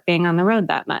work being on the road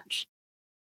that much.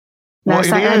 Well,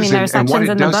 there are sections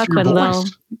in the book when Lil,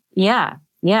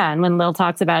 and when Lil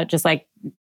talks about just like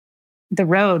the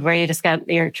road where you just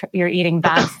you're eating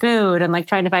bad food and like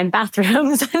trying to find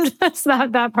bathrooms, and that's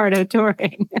not that part of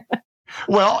touring.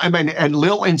 Well, I mean, and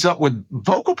Lil ends up with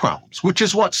vocal problems, which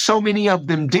is what so many of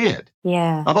them did.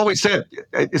 Yeah. I've always said,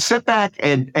 sit back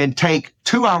and take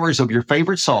 2 hours of your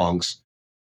favorite songs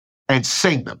and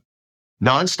sing them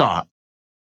nonstop,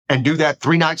 and do that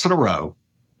 3 nights in a row,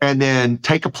 and then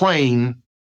take a plane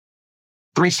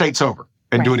 3 states over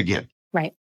and do it again.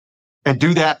 Right. And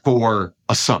do that for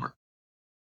a summer.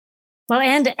 Well,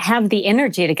 and have the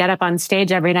energy to get up on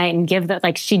stage every night and give that,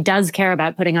 like, she does care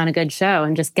about putting on a good show,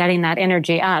 and just getting that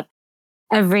energy up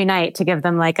every night to give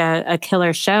them like a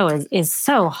killer show is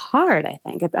so hard. I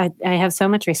think I have so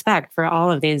much respect for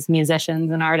all of these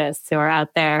musicians and artists who are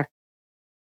out there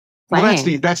playing.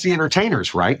 Well, that's the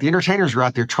entertainers, right? The entertainers are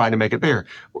out there trying to make it there.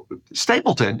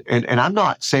 Stapleton, and I'm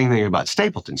not saying anything about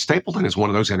Stapleton. Stapleton is one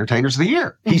of those entertainers of the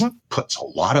year. He puts a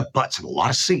lot of butts in a lot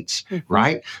of seats,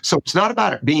 right? So it's not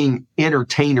about it being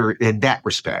entertainer in that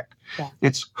respect. Yeah.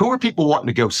 It's who are people wanting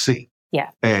to go see?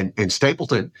 Yeah. And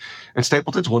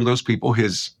Stapleton's one of those people.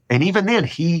 And even then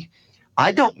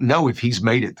I don't know if he's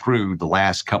made it through the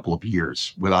last couple of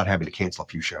years without having to cancel a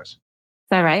few shows. Is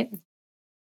that right?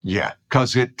 Yeah,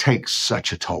 because it takes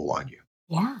such a toll on you.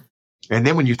 Yeah. And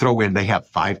then when you throw in, they have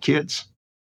 5 kids.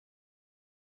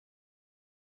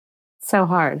 So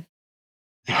hard.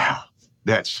 Yeah,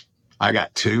 I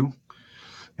got 2,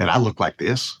 and I look like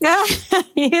this.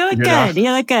 You look good.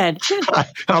 You look good.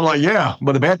 I'm like, yeah,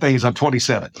 but the bad thing is I'm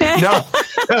 27. No.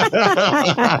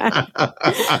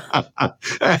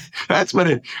 That's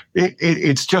what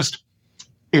it's just,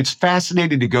 it's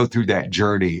fascinating to go through that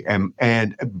journey, and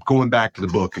going back to the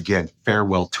book again,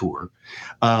 Farewell Tour,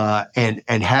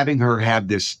 and having her have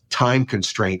this time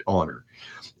constraint on her,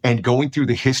 and going through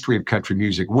the history of country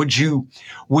music. Would you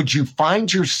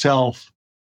find yourself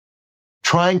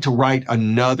trying to write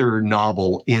another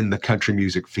novel in the country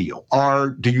music field,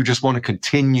 or do you just want to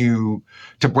continue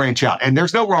to branch out? And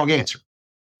there's no wrong answer.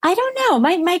 I don't know.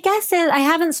 My guess is I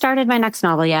haven't started my next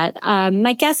novel yet.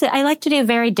 My guess is I like to do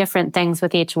very different things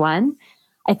with each one.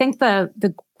 I think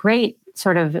the great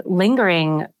sort of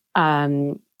lingering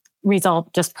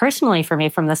result, just personally for me,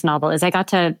 from this novel is I got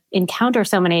to encounter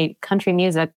so many country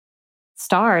music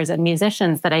stars and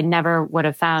musicians that I never would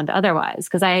have found otherwise.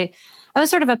 Because I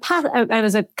was sort of I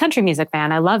was a country music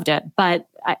fan. I loved it, but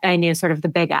I knew sort of the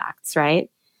big acts, right?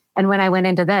 And when I went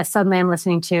into this, suddenly I'm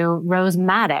listening to Rose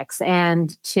Maddox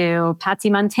and to Patsy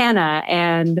Montana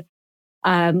and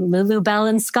Lulu Bell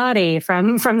and Scotty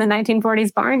from the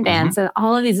 1940s barn dance, and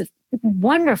all of these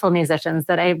wonderful musicians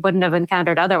that I wouldn't have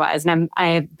encountered otherwise. And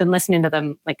I've been listening to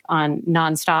them like on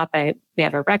nonstop. We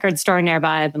have a record store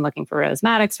nearby. I've been looking for Rose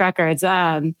Maddox records.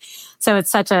 So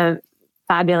it's such a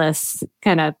fabulous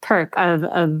kind of perk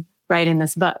of writing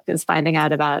this book, is finding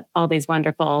out about all these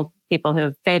wonderful people who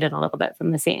have faded a little bit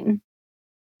from the scene.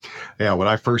 Yeah, when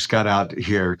I first got out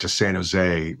here to San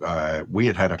Jose, we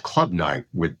had a club night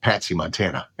with Patsy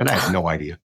Montana, and I had no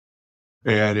idea.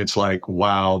 And it's like,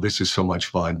 wow, this is so much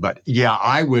fun. But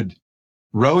yeah,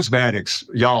 Rose Maddox,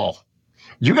 y'all,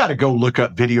 you got to go look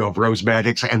up video of Rose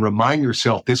Maddox and remind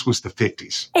yourself this was the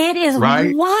 50s. It is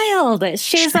right? wild.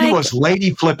 She was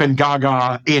lady flipping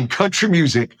gaga in country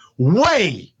music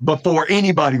way before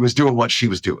anybody was doing what she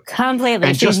was doing. Completely.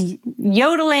 And she's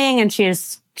yodeling and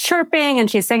she's chirping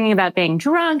and she's singing about being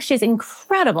drunk. She's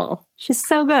incredible. She's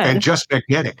so good. And just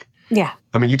magnetic. Yeah.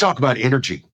 I mean, you talk about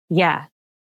energy. Yeah.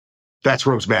 That's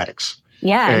Rose Maddox.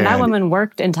 Yeah. And that woman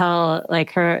worked until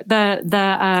like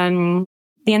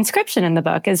the inscription in the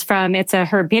book is it's a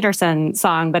Herb Peterson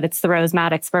song, but it's the Rose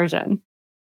Maddox version.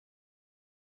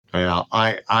 Yeah,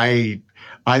 I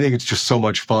think it's just so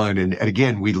much fun. And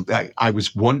again, I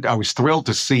was thrilled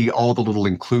to see all the little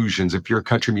inclusions. If you're a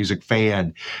country music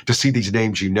fan, to see these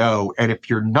names, and if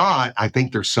you're not, I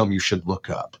think there's some you should look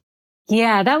up.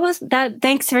 Yeah,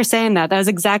 thanks for saying that. That was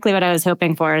exactly what I was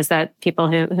hoping for, is that people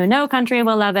who know country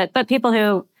will love it, but people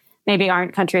who maybe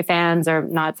aren't country fans or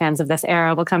not fans of this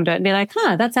era will come to it and be like,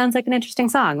 that sounds like an interesting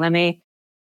song. Let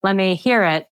me hear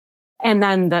it. And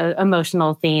then the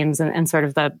emotional themes and sort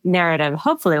of the narrative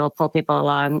hopefully will pull people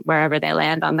along wherever they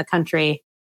land on the country,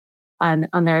 on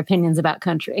their opinions about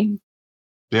country.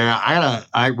 Yeah,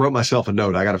 I wrote myself a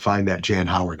note. I got to find that Jan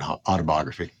Howard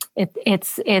autobiography.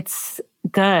 It's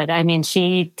good. I mean,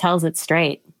 she tells it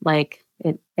straight. Like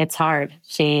it's hard.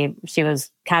 She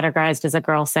was categorized as a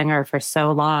girl singer for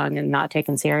so long and not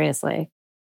taken seriously.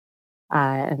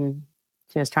 And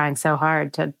she was trying so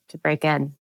hard to break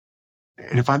in.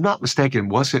 And if I'm not mistaken,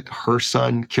 was it her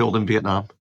son killed in Vietnam?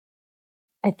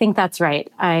 I think that's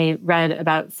right. I read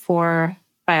about 4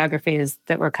 biographies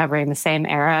that were covering the same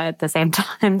era at the same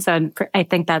time. So I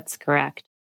think that's correct.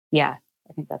 Yeah,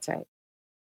 I think that's right.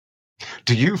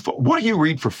 What do you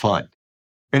read for fun?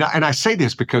 And I say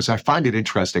this because I find it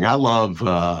interesting. I love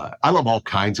all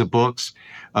kinds of books.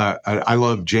 I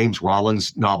love James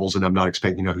Rollins novels, and I'm not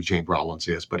expecting you know who James Rollins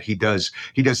is, but he does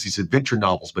these adventure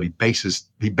novels, but he bases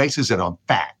it on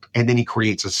fact, and then he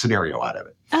creates a scenario out of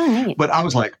it. Oh, neat. But I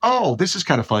was like, oh, this is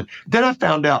kind of fun. Then I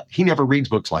found out he never reads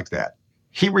books like that.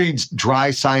 He reads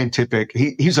dry scientific.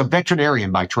 He's a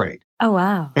veterinarian by trade. Oh,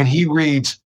 wow. And he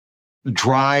reads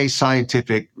dry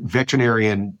scientific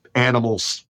veterinarian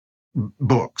animals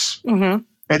books. Mm-hmm.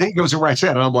 And then he goes and writes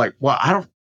that. And I'm like, well, I don't,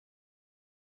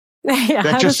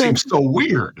 that just seems so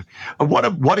weird.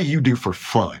 What do you do for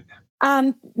fun?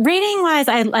 Reading wise,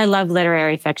 I love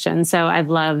literary fiction. So I've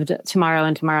loved Tomorrow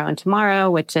and Tomorrow and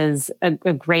Tomorrow, which is a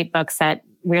great book set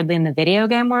weirdly in the video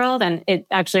game world. And it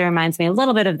actually reminds me a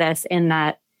little bit of this in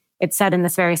that it's set in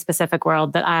this very specific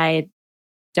world that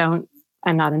I'm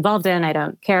not involved in. I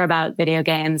don't care about video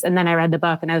games. And then I read the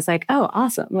book and I was like, oh,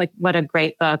 awesome. Like, what a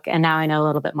great book. And now I know a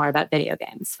little bit more about video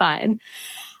games. Fine.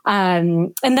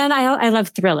 And then I love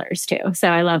thrillers too. So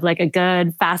I love like a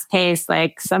good fast paced,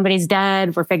 like somebody's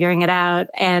dead, we're figuring it out.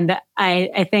 And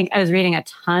I think I was reading a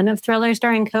ton of thrillers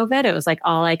during COVID. It was like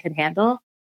all I could handle.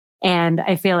 And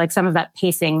I feel like some of that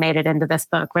pacing made it into this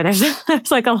book where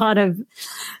there's like a lot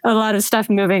of stuff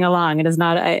moving along. It is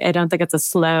not, I don't think it's a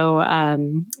slow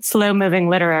moving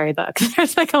literary book.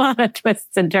 There's like a lot of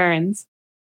twists and turns.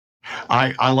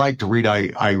 I like to read.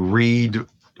 I read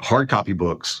hard copy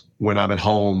books when I'm at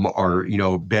home or,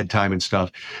 bedtime and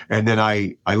stuff. And then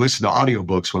I listen to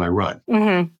audiobooks when I run.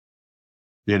 Mm-hmm.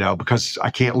 Because I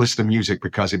can't listen to music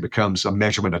because it becomes a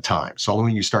measurement of time. So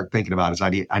when you start thinking about it is I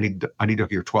need to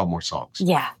hear 12 more songs.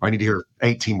 Yeah. Or I need to hear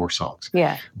 18 more songs.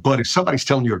 Yeah. But if somebody's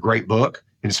telling you a great book,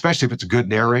 and especially if it's a good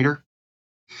narrator,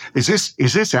 is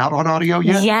this out on audio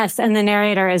yet? Yes. And the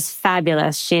narrator is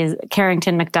fabulous. She's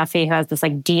Carrington McDuffie, who has this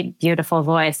like deep, beautiful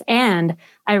voice. And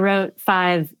I wrote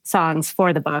 5 songs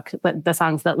for the book, the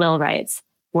songs that Lil writes,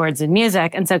 words and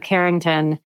music. And so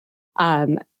Carrington,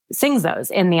 sings those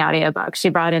in the audiobook. She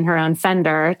brought in her own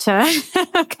Fender to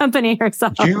accompany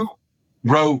herself. You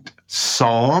wrote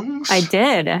songs? I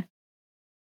did.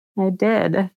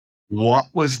 What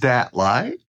was that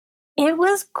like? It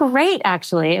was great,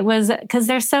 actually. It was because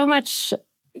there's so much.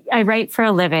 I write for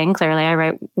a living. Clearly, I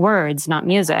write words, not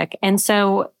music. And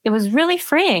so it was really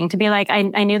freeing to be like, I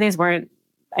knew these weren't,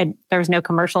 there was no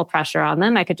commercial pressure on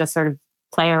them. I could just sort of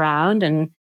play around and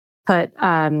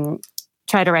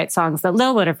try to write songs that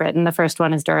Lil would have written. The first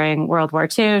one is during World War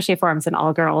II. She forms an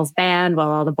all-girls band while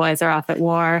all the boys are off at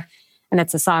war. And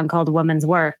it's a song called Woman's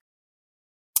Work.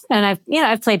 And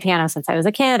I've played piano since I was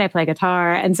a kid. I play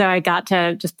guitar. And so I got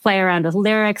to just play around with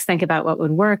lyrics, think about what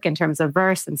would work in terms of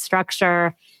verse and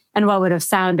structure and what would have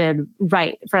sounded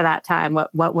right for that time.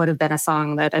 What would have been a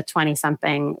song that a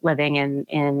 20-something living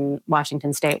in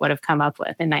Washington State would have come up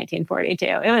with in 1942.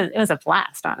 It was a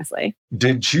blast, honestly.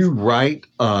 Did you write,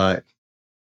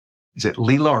 is it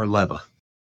Leela or Leva?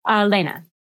 Lena.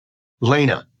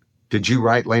 Lena. Did you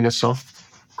write Lena's song?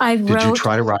 Did you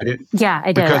try to write it? Yeah,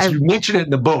 I did. Because you mention it in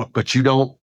the book, but you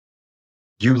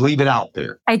leave it out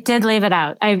there. I did leave it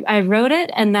out. I wrote it,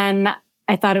 and then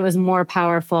I thought it was more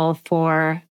powerful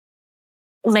for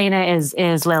Lena is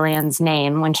Lillian's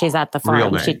name when she's at the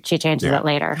farm. She changes it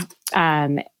later.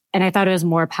 And I thought it was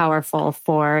more powerful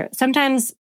for,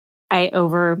 sometimes I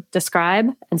over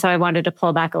describe. And so I wanted to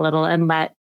pull back a little and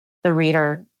let the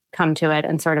reader come to it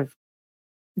and sort of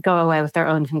go away with their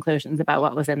own conclusions about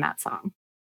what was in that song.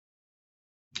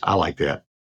 I like that.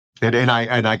 And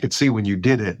I could see when you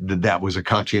did it that was a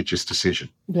conscientious decision.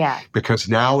 Yeah. Because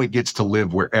now it gets to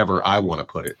live wherever I want to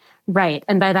put it. Right.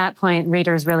 And by that point,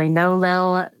 readers really know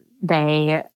Lil.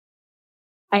 I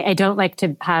don't like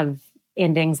to have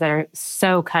endings that are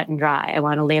so cut and dry. I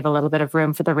want to leave a little bit of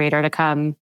room for the reader to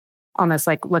come almost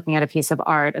like looking at a piece of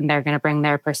art, and they're going to bring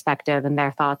their perspective and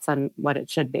their thoughts on what it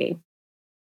should be.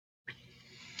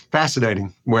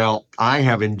 Fascinating. Well, I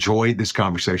have enjoyed this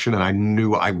conversation, and I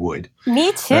knew I would.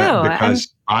 Me too.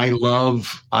 Because I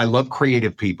love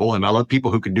creative people, and I love people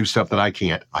who can do stuff that I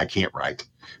can't. I can't write,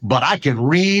 but I can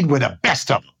read with the best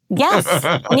of them. Yes.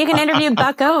 And you can interview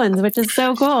Buck Owens, which is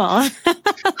so cool.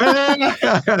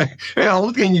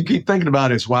 One thing you keep thinking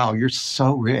about is, wow, you're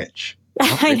so rich.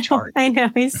 I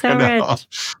know. He's so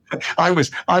rich. I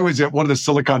was at one of the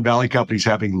Silicon Valley companies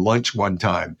having lunch one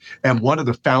time, and one of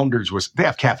the founders they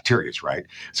have cafeterias, right?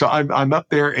 So I'm up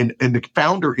there, and the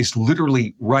founder is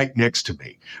literally right next to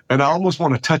me, and I almost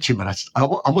want to touch him, and I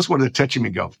almost wanted to touch him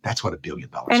and go, "That's what $1 billion."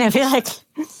 And I'd be like,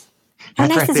 "How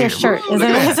nice is your shirt?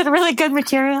 Is it a really good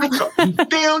material? That's $1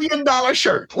 billion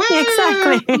shirt."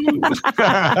 Exactly.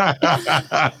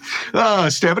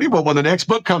 Stephanie, well, when the next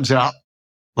book comes out,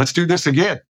 let's do this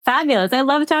again. Fabulous. I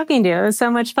love talking to you. It was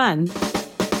so much fun.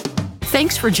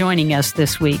 Thanks for joining us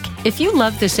this week. If you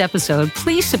loved this episode,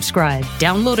 please subscribe,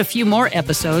 download a few more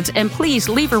episodes, and please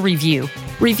leave a review.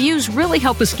 Reviews really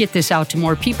help us get this out to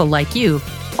more people like you.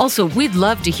 Also, we'd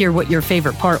love to hear what your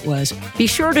favorite part was. Be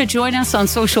sure to join us on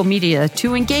social media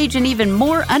to engage in even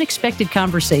more unexpected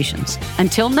conversations.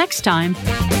 Until next time.